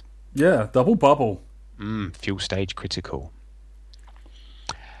points. Yeah, double bubble. Fuel stage critical.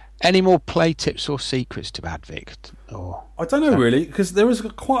 Any more play tips or secrets to add, Vic? I don't know really, because there is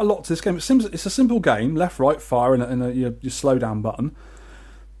quite a lot to this game. It's a simple game, left, right, fire, and your slow down button.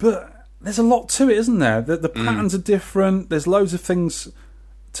 But there's a lot to it, isn't there? The patterns are different. There's loads of things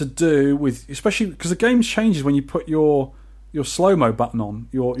to do with, especially because the game changes when you put your slow-mo button on,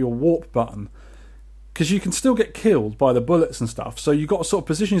 your warp button, because you can still get killed by the bullets and stuff. So you've got to sort of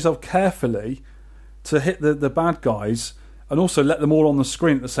position yourself carefully to hit the bad guys and also let them all on the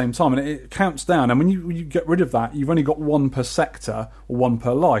screen at the same time. And it counts down. And when you get rid of that, you've only got 1 per sector or 1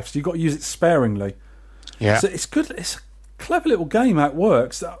 per life. So you've got to use it sparingly. Yeah. So it's good. It's a clever little game how it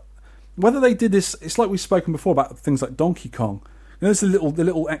works. Whether they did this, it's like we've spoken before about things like Donkey Kong. There's the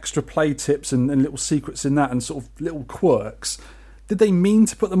little extra play tips and little secrets in that and sort of little quirks. Did they mean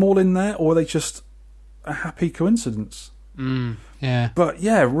to put them all in there, or were they just a happy coincidence? Yeah. But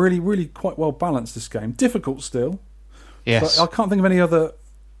yeah, really, really quite well balanced, this game. Difficult still. Yes. But I can't think of any other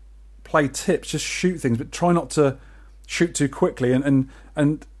play tips. Just shoot things, but try not to shoot too quickly.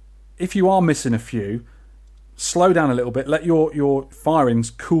 And if you are missing a few, slow down a little bit. Let your firings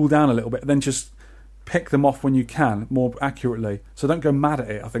cool down a little bit. Then just pick them off when you can more accurately. So don't go mad at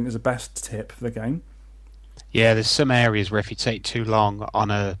it, I think, is the best tip for the game. Yeah, there's some areas where if you take too long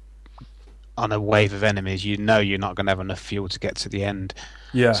on a wave of enemies, you know you're not going to have enough fuel to get to the end.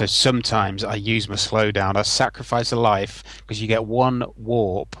 Yeah. So sometimes I use my slowdown. I sacrifice a life because you get 1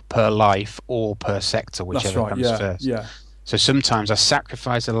 warp per life or per sector, whichever comes first. Yeah. So sometimes I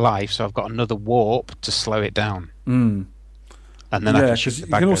sacrifice a life, so I've got another warp to slow it down. And then I can shoot the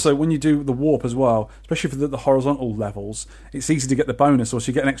bad guys. You can also, when you do the warp as well, especially for the horizontal levels, it's easy to get the bonus, or so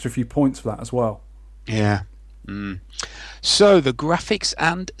you get an extra few points for that as well. Yeah. So the graphics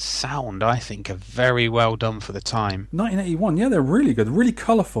and sound, I think, are very well done for the time. 1981, yeah, they're really good, really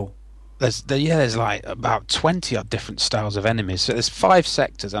colourful. There's like about 20 odd different styles of enemies. So there's 5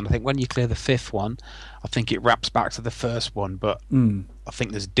 sectors, and I think when you clear the 5th one, I think it wraps back to the first one. But I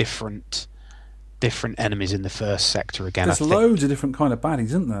think there's different enemies in the first sector again. There's loads of different kind of baddies,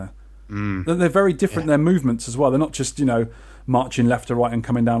 isn't there? They're very different. Their movements as well. They're not just marching left to right and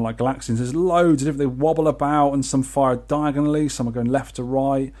coming down like galaxies. There's loads of different. They wobble about, and some fire diagonally. Some are going left to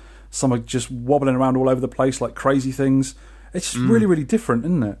right. Some are just wobbling around all over the place like crazy things. It's really, really different,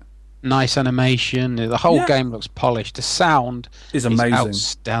 isn't it? Nice animation. The whole game looks polished. The sound is amazing.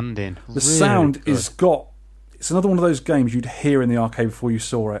 Outstanding. The sound is it's another one of those games you'd hear in the arcade before you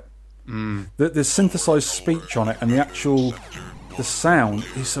saw it. There's synthesized speech on it, and the sound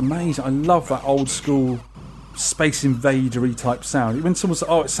is amazing. I love that old school Space Invader-y type sound. When someone says,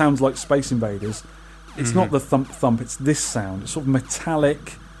 "Oh, it sounds like Space Invaders," it's not the thump thump. It's this sound. It's sort of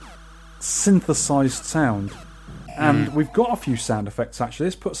metallic, synthesized sound. And we've got a few sound effects actually.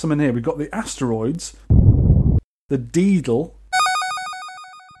 Let's put some in here. We've got the asteroids, the deedle,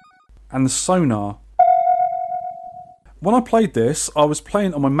 and the sonar. When I played this, I was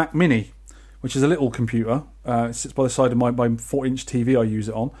playing on my Mac Mini, which is a little computer. It sits by the side of my 4-inch TV I use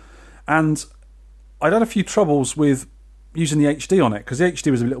it on. And I'd had a few troubles with using the HD on it, because the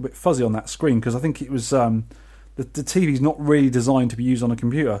HD was a little bit fuzzy on that screen, because I think it was the TV's not really designed to be used on a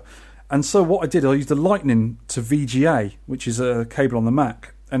computer. And so what I did, I used the Lightning to VGA, which is a cable on the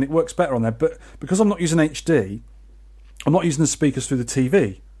Mac, and it works better on there. But because I'm not using HD, I'm not using the speakers through the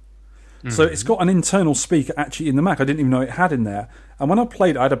TV. So it's got an internal speaker actually in the Mac. I didn't even know it had in there. And when I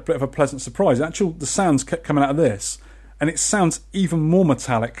played it, I had a bit of a pleasant surprise. The sounds kept coming out of this, and it sounds even more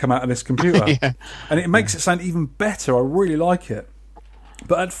metallic come out of this computer. And it makes it sound even better. I really like it.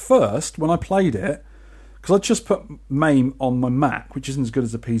 But at first, when I played it, because I just put MAME on my Mac, which isn't as good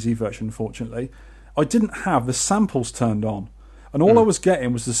as the PC version, unfortunately, I didn't have the samples turned on. And all I was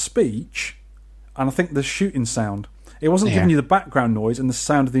getting was the speech, and I think the shooting sound. It wasn't giving you the background noise and the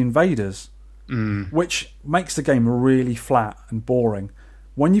sound of the invaders, which makes the game really flat and boring.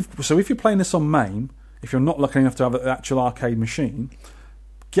 So if you're playing this on MAME, if you're not lucky enough to have an actual arcade machine,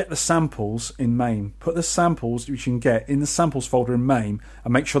 get the samples in MAME. Put the samples which you can get in the samples folder in MAME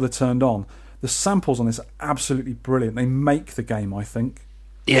and make sure they're turned on. The samples on this are absolutely brilliant. They make the game, I think.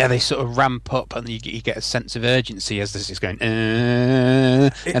 Yeah, they sort of ramp up, and you get a sense of urgency as this is going.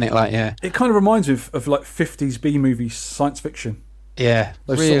 It kind of reminds me of like 50s B-movie science fiction. Yeah,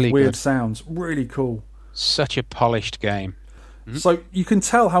 those really sort of weird good sounds. Really cool. Such a polished game. So you can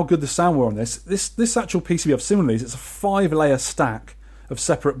tell how good the sound were on this. This actual PCB I've seen one of these. It's a 5-layer stack of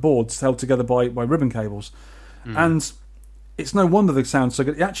separate boards held together by ribbon cables, and it's no wonder the sound's so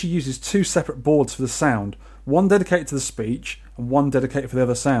good. It actually uses 2 separate boards for the sound. One dedicated to the speech and one dedicated for the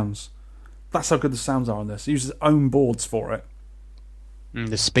other sounds. That's how good the sounds are on this. It uses its own boards for it.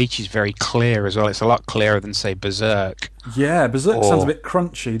 The speech is very clear as well. It's a lot clearer than, say, Berserk. Yeah, Berserk sounds a bit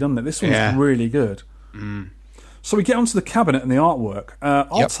crunchy, doesn't it? This one's really good. So we get onto the cabinet and the artwork.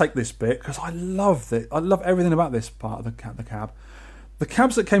 I'll take this bit because I love it. I love everything about this part of the cab. The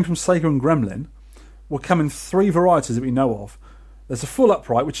cabs that came from Sega and Gremlin will come in 3 varieties that we know of. There's a full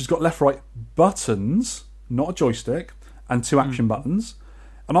upright, which has got left-right buttons, not a joystick, and 2 action buttons.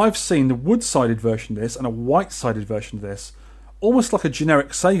 And I've seen the wood-sided version of this and a white-sided version of this, almost like a generic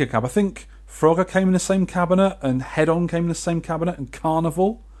Sega cab. I think Frogger came in the same cabinet, and Head-On came in the same cabinet, and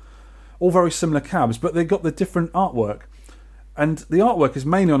Carnival. All very similar cabs, but they've got the different artwork. And the artwork is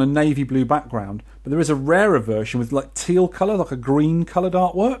mainly on a navy blue background, but there is a rarer version with like teal colour, like a green coloured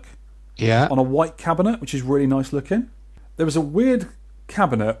artwork. Yeah. On a white cabinet, which is really nice looking. There was a weird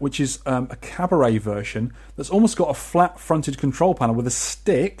cabinet, which is a cabaret version, that's almost got a flat-fronted control panel with a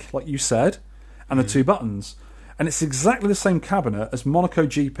stick, like you said, and the 2 buttons. And it's exactly the same cabinet as Monaco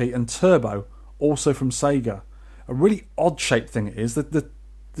GP and Turbo, also from Sega. A really odd-shaped thing it is.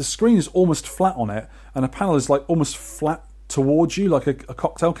 The screen is almost flat on it, and the panel is like almost flat towards you, like a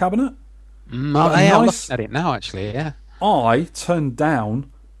cocktail cabinet. I'm looking at it now, actually, yeah. I turned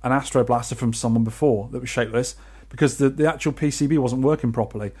down an Astro Blaster from someone before that was shaped like this, because the actual PCB wasn't working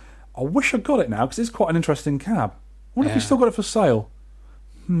properly. I wish I got it now, because it's quite an interesting cab. I wonder if you still got it for sale.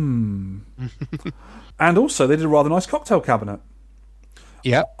 And also, they did a rather nice cocktail cabinet.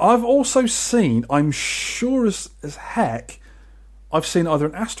 Yeah. I've also seen, I'm sure as heck, I've seen either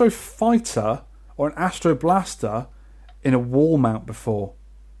an Astro Fighter or an Astro Blaster in a wall mount before.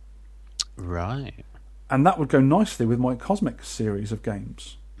 Right. And that would go nicely with my Cosmic series of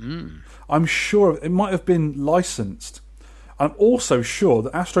games. I'm sure it might have been licensed. I'm also sure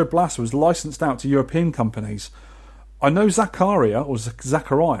that Astro Blaster was licensed out to European companies. I know Zachariah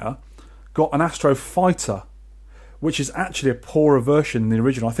got an Astro Fighter, which is actually a poorer version than the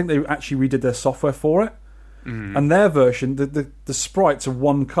original. I think they actually redid their software for it. And their version, the sprites are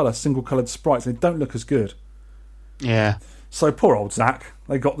one colour, single coloured sprites. They don't look as good. Yeah. So poor old Zach.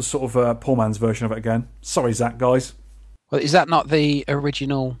 They got the sort of poor man's version of it again. Sorry, Zach, guys. Well, is that not the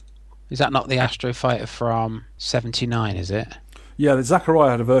original? Is that not the Astro Fighter from '79? Is it? Yeah, the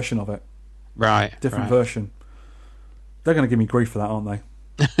Zachariah had a version of it. Right. Different version. They're going to give me grief for that, aren't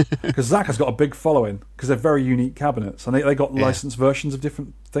they? Because Zach has got a big following because they're very unique cabinets, and they got licensed versions of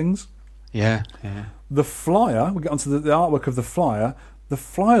different things. Yeah. The flyer, we get onto the artwork of the flyer. The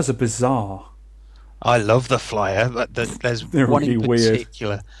flyers are bizarre. I love the flyer, but there's They're one really in weird.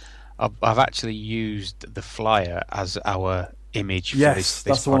 particular. I've actually used the flyer as our image for Yes, this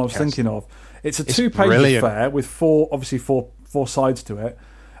that's the one I was podcast. thinking of. It's a It's 2-page brilliant. affair with four sides to it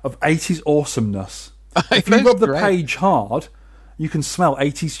of 80s awesomeness. If you That's rub the great. page hard, you can smell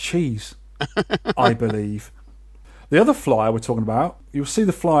 80s cheese, I believe. The other flyer we're talking about, you'll see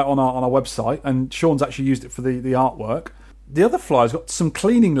the flyer on our website, and Sean's actually used it for the artwork. The other flyer's got some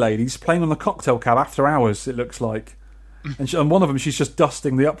cleaning ladies playing on the cocktail cab after hours, it looks like. And one of them, she's just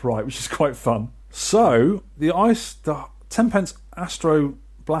dusting the upright, which is quite fun. So, the 10 Astro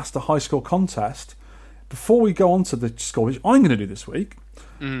Blaster High Score contest, before we go on to the score, which I'm going to do this week,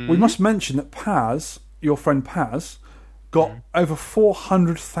 we must mention that Paz, your friend Paz, got over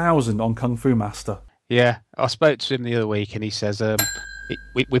 400,000 on Kung Fu Master. Yeah, I spoke to him the other week, and he says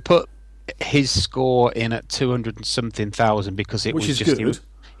we put his score in at 200 and something thousand because it Which was is just good.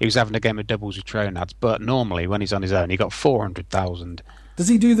 he was having a game of doubles with Tronads. But normally, when he's on his own, he got 400,000. Does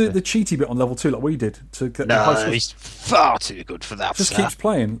he do the cheaty bit on level 2 like we did to get the high No, scores? he's far too good for that. Just sir. keeps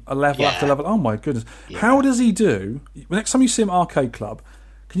playing a level Yeah. after level. Oh my goodness! How does he do? Next time you see him at Arcade Club,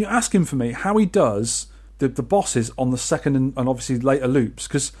 can you ask him for me how he does the bosses on the second and obviously later loops?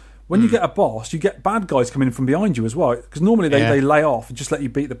 Because when you get a boss, you get bad guys coming in from behind you as well. Because normally they lay off and just let you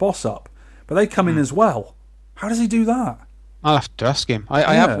beat the boss up, but they come in as well. How does he do that? I'll have to ask him.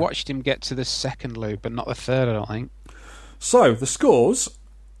 I have watched him get to the second loop, but not the third, I don't think. So the scores,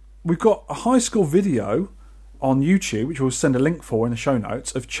 we've got a high score video on YouTube, which we'll send a link for in the show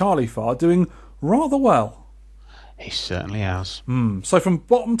notes, of Charlie Farr doing rather well. He certainly has. So from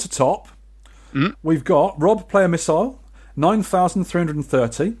bottom to top, we've got Rob Player Missile,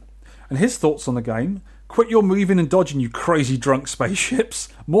 9,330, and his thoughts on the game: quit your moving and dodging, you crazy drunk spaceships.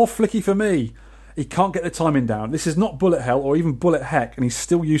 More flicky for me. He can't get the timing down. This is not bullet hell or even bullet heck, and he's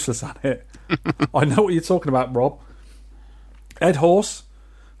still useless at it. I know what you're talking about, Rob. Ed Horse,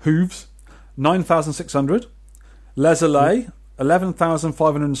 Hooves, 9,600. Lesley,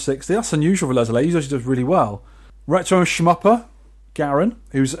 11,560. That's unusual for Lesley. He usually does really well. Retro Schmupper, Garen,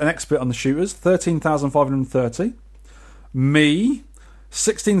 who's an expert on the shooters, 13,530. Me,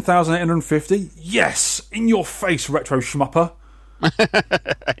 16,850. Yes! In your face, Retro Schmupper.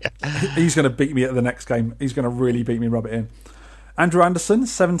 He's going to beat me at the next game. He's going to really beat me, rub it in. Andrew Anderson,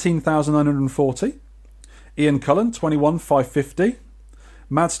 17,940. Ian Cullen, 21,550.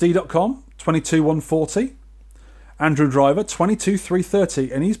 Madsd.com, 22,140. Andrew Driver,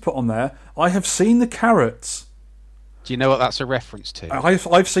 22,330. And he's put on there, I have seen the carrots. Do you know what that's a reference to?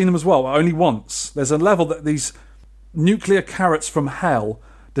 I've seen them as well, only once. There's a level that these nuclear carrots from hell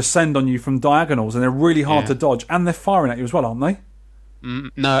descend on you from diagonals, and they're really hard to dodge, and they're firing at you as well, aren't they?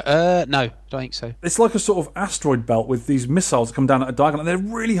 No, don't think so. It's like a sort of asteroid belt with these missiles that come down at a diagonal, and they're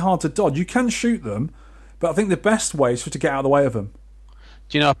really hard to dodge. You can shoot them, but I think the best way is to get out of the way of them.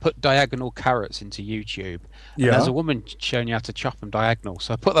 Do you know I put diagonal carrots into YouTube? And there's a woman showing you how to chop them diagonal.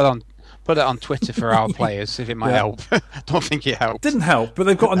 So I put that on Twitter for our players, see if it might help. Don't think it helped. Didn't help, but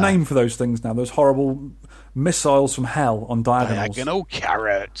they've got a name for those things now. Those horrible missiles from hell on diagonals. Diagonal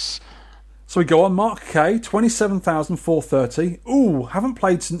carrots. So we go on. Mark K, 27,430. Ooh, haven't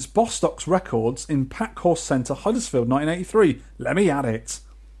played since Bostock's Records in Pack Horse Centre, Huddersfield, 1983. Let me add it.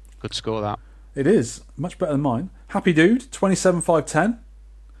 Good score, that. It is. Much better than mine. Happy Dude, 27,510.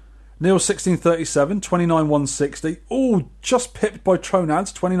 Neil, 1637, 29,160. Ooh, just pipped by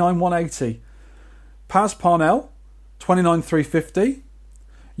Tronads, 29,180. Paz Parnell, 29,350.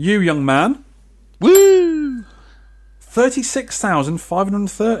 You, young man. Woo!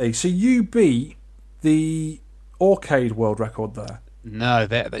 36,530. So you beat the Arcade world record there. No,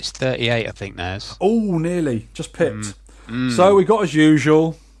 that's 38, I think there's. Oh, nearly. Just pipped. So we got, as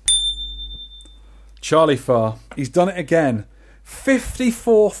usual, Charlie Farr. He's done it again.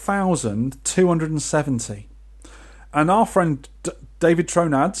 54,270. And our friend David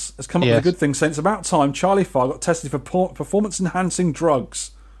Tronads has come up with a good thing, saying it's about time Charlie Farr got tested for performance-enhancing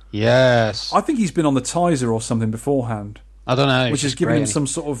drugs. Yes. I think he's been on the Tizer or something beforehand. I don't know. Which is giving him some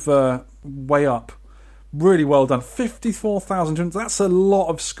sort of way up. Really well done. 54,000. That's a lot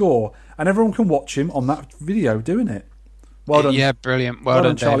of score. And everyone can watch him on that video doing it. Well done. Yeah, brilliant. Well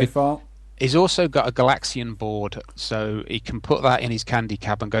done, Charlie David. Farr. He's also got a Galaxian board, so he can put that in his candy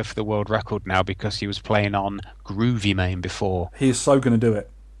cab and go for the world record now because he was playing on Groovy Main before. He is so going to do it.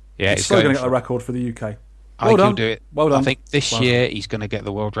 Yeah, he's so going to get the record for the UK. I can do it. Well done. I think this year he's going to get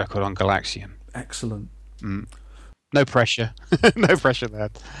the world record on Galaxian. Excellent. No pressure. No pressure,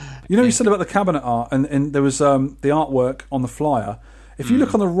 lad. You know, you said about the cabinet art, and there was the artwork on the flyer. If you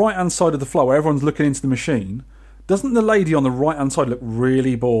look on the right-hand side of the flyer, where everyone's looking into the machine, doesn't the lady on the right-hand side look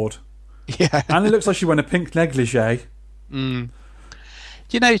really bored? Yeah. And it looks like she went a pink negligee. You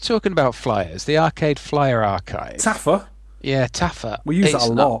know, talking about flyers, the Arcade Flyer Archive. Taffer. Yeah, Taffer. We use that a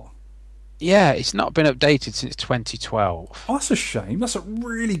lot. Yeah, it's not been updated since 2012. Oh, that's a shame. That's a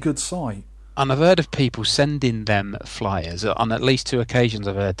really good site. And I've heard of people sending them flyers. On at least 2 occasions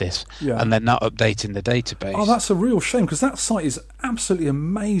I've heard this. Yeah. And they're not updating the database. Oh, that's a real shame, because that site is absolutely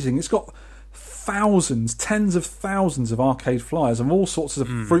amazing. It's got thousands, tens of thousands of arcade flyers and all sorts of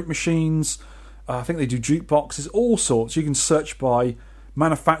fruit machines. I think they do jukeboxes, all sorts. You can search by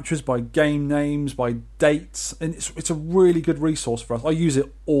manufacturers, by game names, by dates, and it's a really good resource for us. I use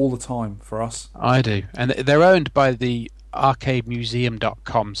it all the time for us. I do. And they're owned by the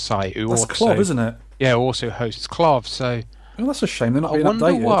arcademuseum.com site. That's Clov, isn't it? Yeah, also hosts Clov, so... Oh, that's a shame they're not being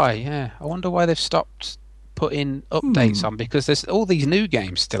updated. I wonder why they've stopped putting updates on, because there's all these new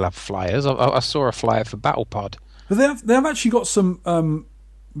games still have flyers. I saw a flyer for BattlePod. But they have actually got some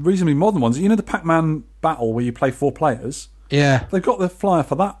reasonably modern ones. You know the Pac-Man battle where you play 4 players? Yeah. They've got the flyer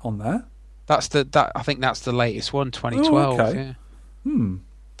for that on there. I think that's the latest one, 2012. Oh, okay. Yeah.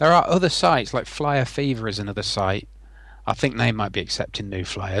 There are other sites, like Flyer Fever is another site. I think they might be accepting new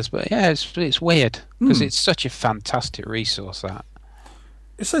flyers, but yeah, it's weird because it's such a fantastic resource. That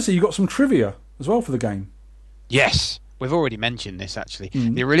it says that you got some trivia as well for the game. Yes, we've already mentioned this actually.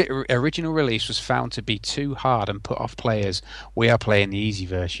 The original release was found to be too hard and put off players. We are playing the easy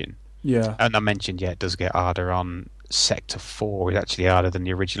version. Yeah, and I mentioned it does get harder on Sector 4. It's actually harder than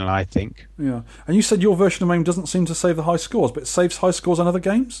the original, I think. Yeah, and you said your version of MAME doesn't seem to save the high scores, but it saves high scores on other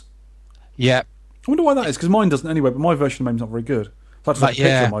games. Yeah. I wonder why that is, because mine doesn't anyway, but my version of MAME's not very good. So I had to take a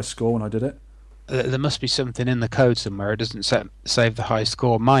picture of my score when I did it. There must be something in the code somewhere. It doesn't save the high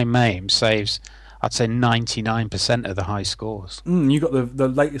score. My MAME saves, I'd say, 99% of the high scores. You got the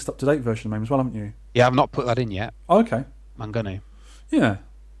latest up-to-date version of MAME as well, haven't you? Yeah, I've not put that in yet. Oh, okay. I'm going to. Yeah.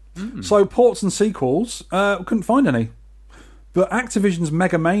 So ports and sequels, couldn't find any. But Activision's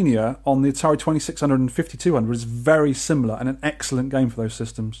Mega Mania on the Atari 2600 and 5200 is very similar and an excellent game for those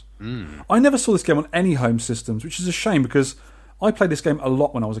systems. I never saw this game on any home systems, which is a shame because I played this game a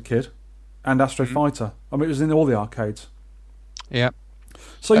lot when I was a kid, and Astro Fighter. I mean, it was in all the arcades. Yeah.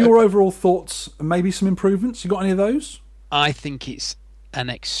 So your overall thoughts, maybe some improvements? You got any of those? I think it's an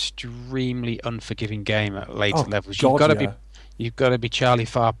extremely unforgiving game at later levels. God, You've got to be Charlie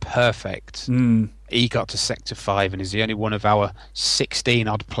Farr perfect. He got to Sector 5 and is the only one of our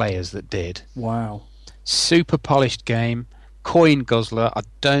 16-odd players that did. Wow. Super polished game. Coin guzzler. I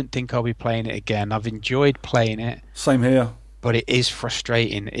don't think I'll be playing it again. I've enjoyed playing it. Same here. But it is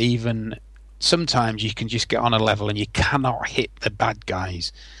frustrating. Even sometimes you can just get on a level and you cannot hit the bad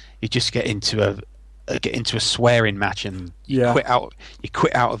guys. You just get into a swearing match and you quit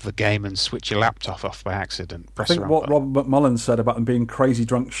out of the game and switch your laptop off by accident. I think what Robert McMullen said about them being crazy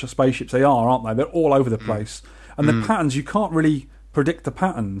drunk spaceships, they are, aren't they? They're all over the place. And the patterns, you can't really predict the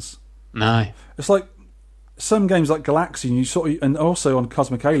patterns. No. It's like some games like Galaxian, and also on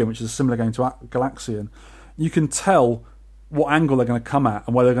Cosmic Alien, which is a similar game to Galaxian, you can tell what angle they're going to come at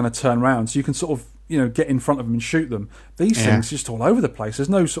and where they're going to turn around. So you can sort of, get in front of them and shoot them. These things are just all over the place. There's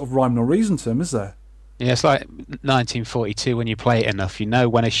no sort of rhyme nor reason to them, is there? Yeah, it's like 1942 when you play it enough. You know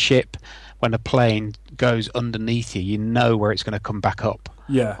when a plane goes underneath you, you know where it's going to come back up.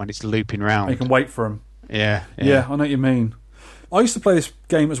 Yeah. When it's looping round. You can wait for them. Yeah. Yeah, I know what you mean. I used to play this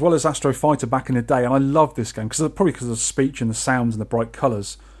game as well as Astro Fighter back in the day, and I loved this game, probably because of the speech and the sounds and the bright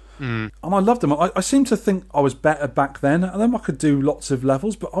colours. And I loved them. I seem to think I was better back then, and then I could do lots of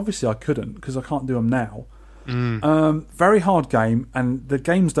levels, but obviously I couldn't, because I can't do them now. Very hard game, and the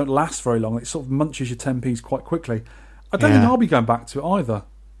games don't last very long. It sort of munches your 10p's quite quickly. I don't think I'll be going back to it either.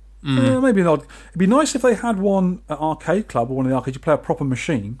 Maybe not. It'd be nice if they had one at Arcade Club or one of the arcades. You play a proper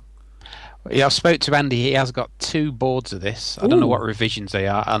machine. Yeah, I spoke to Andy. He has got 2 boards of this. I don't know what revisions they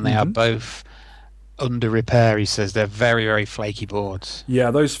are, and they are both under repair. He says they're very, very flaky boards. Yeah,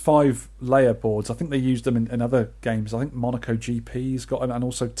 those 5-layer boards. I think they used them in other games. I think Monaco GP's got them, and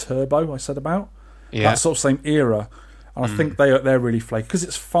also Turbo. I said about. That sort of same era, and I think they're really flaky because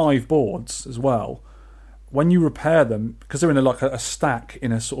it's 5 boards as well. When you repair them, because they're in a stack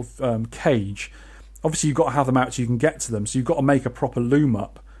in a sort of cage, obviously you've got to have them out so you can get to them. So you've got to make a proper loom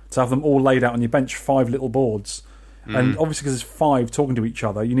up to have them all laid out on your bench, 5 little boards, and obviously because there's 5 talking to each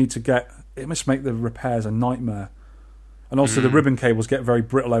other, you need to get. It must make the repairs a nightmare. And also the ribbon cables get very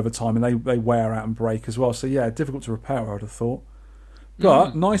brittle over time, and they wear out and break as well. So yeah, difficult to repair, I would have thought,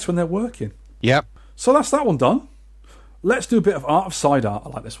 but nice when they're working. Yep. So that's that one done. Let's do a bit of art of side art. I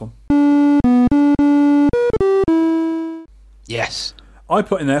like this one. Yes. I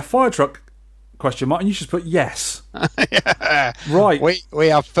put in there fire truck ? And you should put yes. Yeah. Right. We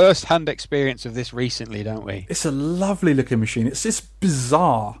have first-hand experience of this recently, don't we? It's a lovely looking machine. It's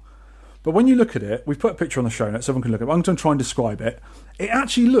bizarre. But when you look at it, we've put a picture on the show notes so everyone can look at it. I'm going to try and describe it. It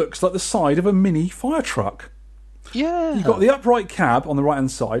actually looks like the side of a mini fire truck. Yeah. You've got the upright cab on the right-hand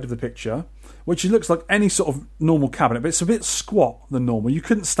side of the picture, which looks like any sort of normal cabinet, but it's a bit squat than normal. You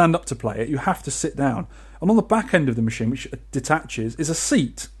couldn't stand up to play it. You have to sit down. And on the back end of the machine, which detaches, is a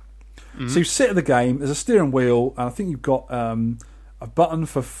seat. So you sit at the game, there's a steering wheel, and I think you've got a button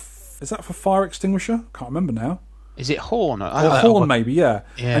for... is that for fire extinguisher? Can't remember now. Is it horn? Or horn, maybe, yeah.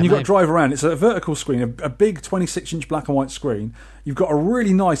 And you've got to drive around. It's a vertical screen, a big 26-inch black and white screen. You've got a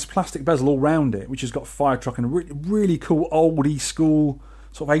really nice plastic bezel all round it, which has got fire truck and a really cool oldie school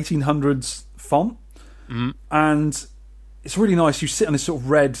sort of 1800s font. And it's really nice. You sit on this sort of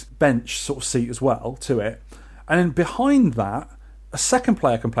red bench sort of seat as well to it. And then behind that, a second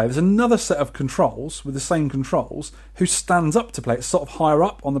player can play. There's another set of controls with the same controls who stands up to play. It's sort of higher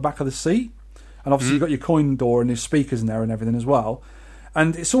up on the back of the seat. And obviously you've got your coin door and your speakers in there and everything as well.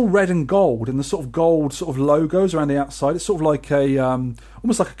 And it's all red and gold, and the sort of gold sort of logos around the outside. It's sort of like a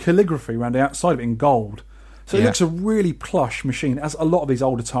almost like a calligraphy around the outside of it in gold. So it looks a really plush machine, as a lot of these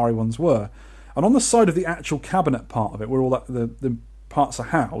old Atari ones were. And on the side of the actual cabinet part of it, where all that the parts are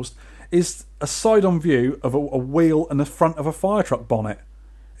housed, is a side-on view of a wheel and the front of a fire truck bonnet.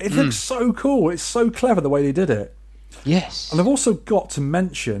 It looks so cool. It's so clever the way they did it. Yes. And I've also got to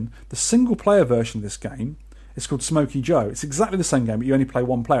mention the single-player version of this game. It's called Smokey Joe. It's exactly the same game, but you only play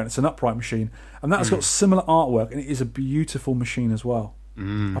one player, and it's an upright machine. And that's got similar artwork, and it is a beautiful machine as well.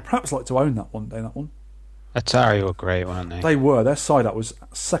 I'd perhaps like to own that one day, that one. Atari were great, weren't they? They were. Their side art was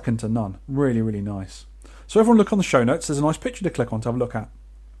second to none. Really, really nice. So everyone look on the show notes. There's a nice picture to click on to have a look at.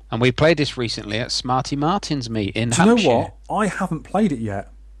 And we played this recently at Smarty Martin's meet in Do Hampshire. you know what? I haven't played it yet.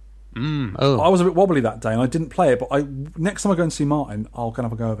 Oh. I was a bit wobbly that day and I didn't play it, but next time I go and see Martin, I'll go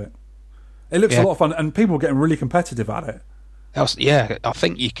and have a go of it. It looks a lot of fun, and people are getting really competitive at it. Yeah, I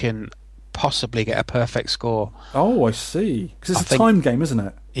think you can possibly get a perfect score. Oh, I see. Because it's a time game, isn't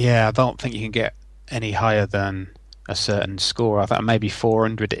it? Yeah, I don't think you can get any higher than a certain score. I thought maybe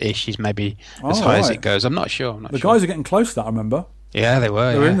 400-ish is maybe as high as it goes. I'm not sure. The guys are getting close to that, I remember. Yeah, they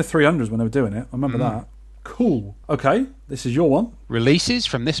were. They were in the 300s when they were doing it. I remember that. Cool. Okay, this is your one. Releases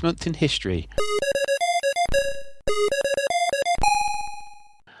from this month in history.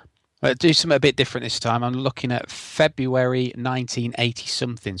 Let's do something a bit different this time. I'm looking at February 1980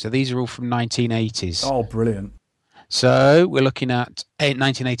 something. So these are all from 1980s. Oh, brilliant. So we're looking at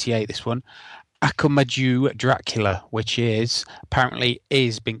 1988, this one. Akumaju Dracula, which apparently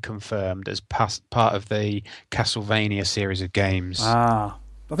is been confirmed as part of the Castlevania series of games. Ah.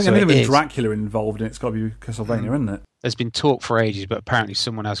 I think anything with Dracula involved in it's got to be Castlevania, isn't it? There's been talk for ages, but apparently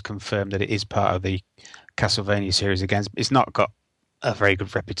someone has confirmed that it is part of the Castlevania series of games. It's not got a very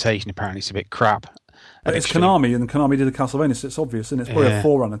good reputation. Apparently it's a bit crap. But it's Konami, and Konami did the Castlevania, so it's obvious, isn't it? It's probably a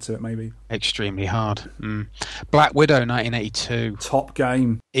forerunner to it, maybe. Extremely hard. Black Widow, 1982. Top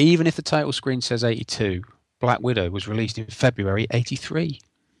game. Even if the title screen says 82, Black Widow was released in February 83.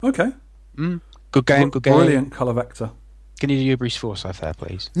 Okay. Good game, good game. Brilliant colour vector. Can you do your Bruce Forsyth there,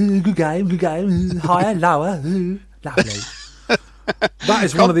 please? Good game. Higher, lower. Lovely. That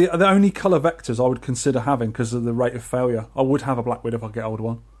is one of the only colour vectors I would consider having because of the rate of failure. I would have a Black Widow if I get hold of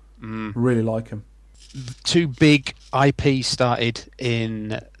one. Really like him. Two big IPs started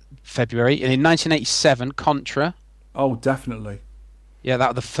in February. And in 1987, Contra. Oh, definitely.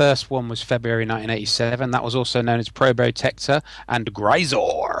 Yeah, the first one was February 1987. That was also known as Probotector and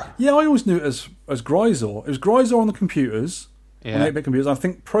Grisor. Yeah, I always knew it as Grisor. It was Grisor on the computers, on 8-bit computers. I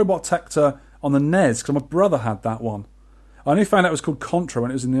think Probotector on the NES, because my brother had that one. I only found out it was called Contra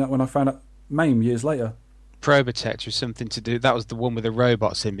when I found out MAME years later. Probotector is something to do. That was the one with the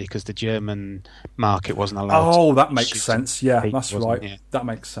robots in because the German market wasn't allowed. Oh, that makes sense. Yeah, that's right. Yeah. That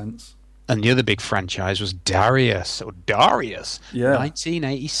makes sense. And the other big franchise was Darius. Yeah.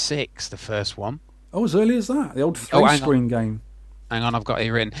 1986, the first one. Oh, as early as that? The old three-screen game. Hang on, I've got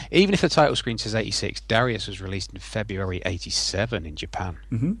it written. Even if the title screen says 86, Darius was released in February 87 in Japan.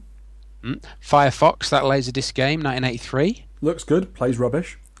 Firefox, that Laserdisc game, 1983. Looks good. Plays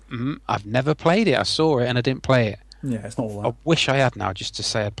rubbish. I've never played it. I saw it and I didn't play it. Yeah, it's not all that. I wish I had now just to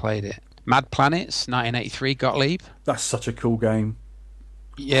say I played it. Mad Planets, 1983, Gottlieb. That's such a cool game.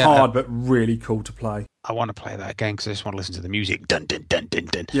 Yeah, hard but really cool to play. I want to play that again because I just want to listen to the music. Dun dun dun dun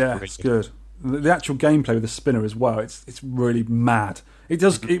dun. Yeah, it's good. The actual gameplay with the spinner as well. It's really mad. It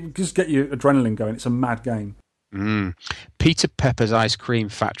does just get your adrenaline going. It's a mad game. Peter Pepper's Ice Cream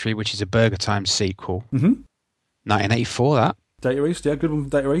Factory, which is a Burger Time sequel. 1984, that. Data East, yeah, good one from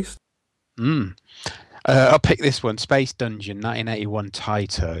Data East. I'll pick this one, Space Dungeon, 1981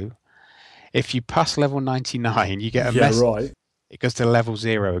 Taito. If you pass level 99, you get a message. Right. It goes to level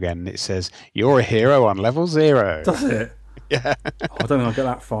 0 again, and it says, "You're a hero on level 0." Does it? Yeah. I don't think I'll get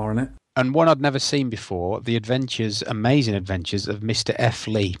that far in it. And one I'd never seen before, The Amazing Adventures of Mr.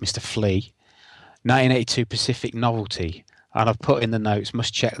 Mr. Flea, 1982 Pacific Novelty. And I've put in the notes,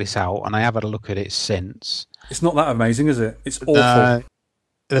 must check this out, and I have had a look at it since. It's not that amazing, is it? It's awful.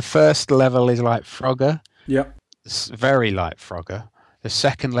 The first level is like Frogger. Yep. It's very like Frogger. The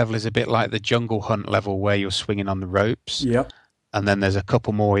second level is a bit like the Jungle Hunt level where you're swinging on the ropes. Yep. And then there's a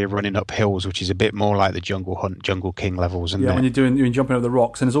couple more where you're running up hills, which is a bit more like the Jungle Hunt, Jungle King levels. Yeah, when you're jumping over the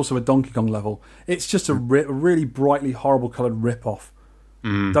rocks. And there's also a Donkey Kong level. It's just a really brightly horrible coloured rip-off.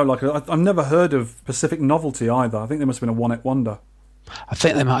 Don't like it. I've never heard of Pacific Novelty either. I think there must have been a one-hit wonder. I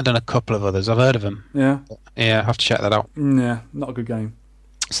think they might have done a couple of others. I've heard of them. Yeah? Yeah, I have to check that out. Yeah, not a good game.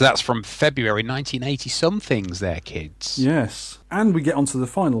 So that's from February 1980-somethings there, kids. Yes. And we get onto the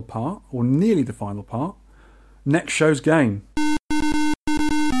final part, or nearly the final part. Next show's game.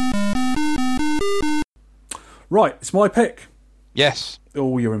 Right, it's my pick. Yes.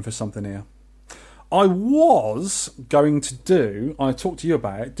 Oh, you're in for something here. I was going to do, I talked to you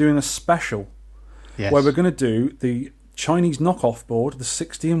about it, doing a special where we're going to do the Chinese knockoff board, the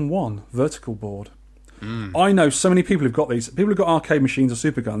 60-in-1 vertical board. I know so many people who've got these. People who've got arcade machines or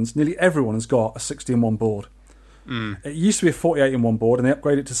super guns, nearly everyone has got a 60-in-1 board. It used to be a 48-in-1 board, and they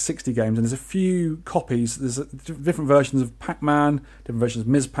upgraded it to 60 games, and there's a few copies. There's different versions of Pac-Man, different versions of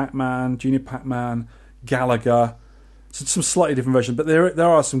Ms. Pac-Man, Junior Pac-Man, Galaga. So some slightly different versions, but there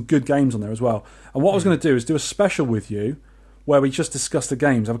are some good games on there as well. And what I was going to do is do a special with you where we just discuss the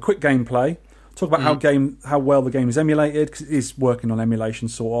games, have a quick gameplay, talk about how well the game is emulated, because it is working on emulation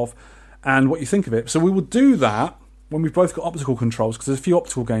sort of, and what you think of it. So we will do that when we've both got optical controls, because there's a few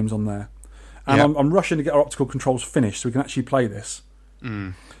optical games on there. And I'm rushing to get our optical controls finished so we can actually play this.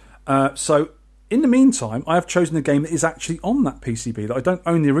 So in the meantime, I have chosen a game that is actually on that PCB that I don't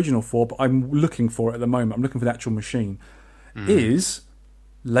own the original for, but I'm looking for it at the moment. I'm looking for the actual machine. Is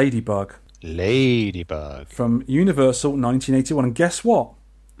Ladybug. Ladybug. From Universal 1981. And guess what?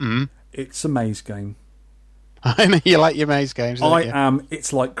 It's a maze game. I know you like your maze games, don't you?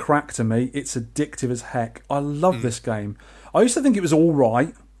 It's like crack to me. It's addictive as heck. I love this game. I used to think it was all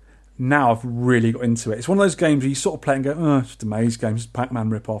right. Now I've really got into it. It's one of those games where you sort of play it and go, oh, it's just a maze game, it's a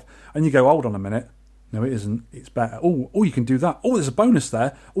Pac-Man rip-off. And you go, hold on a minute. No, it isn't. It's better. Oh, you can do that. Oh, there's a bonus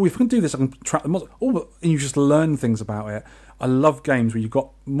there. Oh, if I can do this, I can track the monster. Oh, and you just learn things about it. I love games where you've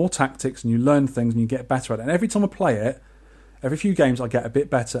got more tactics and you learn things and you get better at it. And every time I play it, every few games I get a bit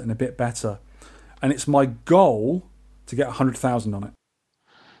better and a bit better. And it's my goal to get 100,000 on it.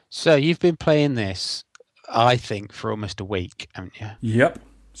 So you've been playing this, I think, for almost a week, haven't you? Yep.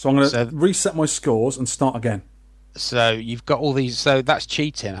 So I'm going to reset my scores and start again. So you've got all these. So that's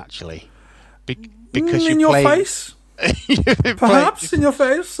cheating, actually, because in your face. Perhaps in your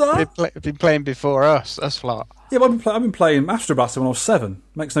face, sir. Been playing before us lot. Yeah, but I've been playing Astro when I was 7.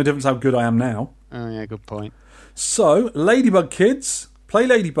 Makes no difference how good I am now. Oh yeah, good point. So Ladybug kids, play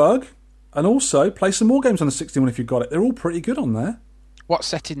Ladybug, and also play some more games on the 61 if you've got it. They're all pretty good on there. What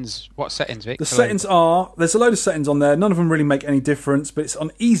settings, Vic? The settings are... There's a load of settings on there. None of them really make any difference, but it's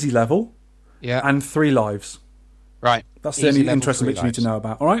on easy level and 3 lives. Right. That's the only interesting bit you need to know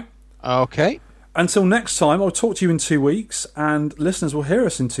about. All right? Okay. Until next time, I'll talk to you in 2 weeks, and listeners will hear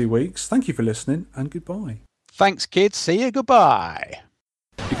us in 2 weeks. Thank you for listening, and goodbye. Thanks, kids. See you. Goodbye.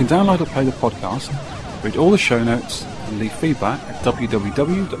 You can download or play the podcast, read all the show notes, and leave feedback at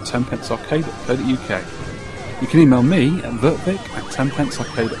www.tenpencearcade.co.uk. You can email me at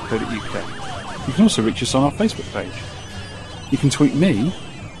vertvic@tenpencearcade.co.uk. You can also reach us on our Facebook page. You can tweet me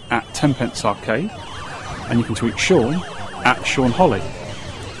at tenpencearcade, and you can tweet Sean at Sean Holly.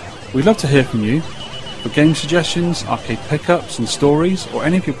 We'd love to hear from you for game suggestions, arcade pickups and stories, or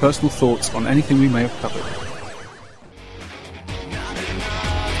any of your personal thoughts on anything we may have covered.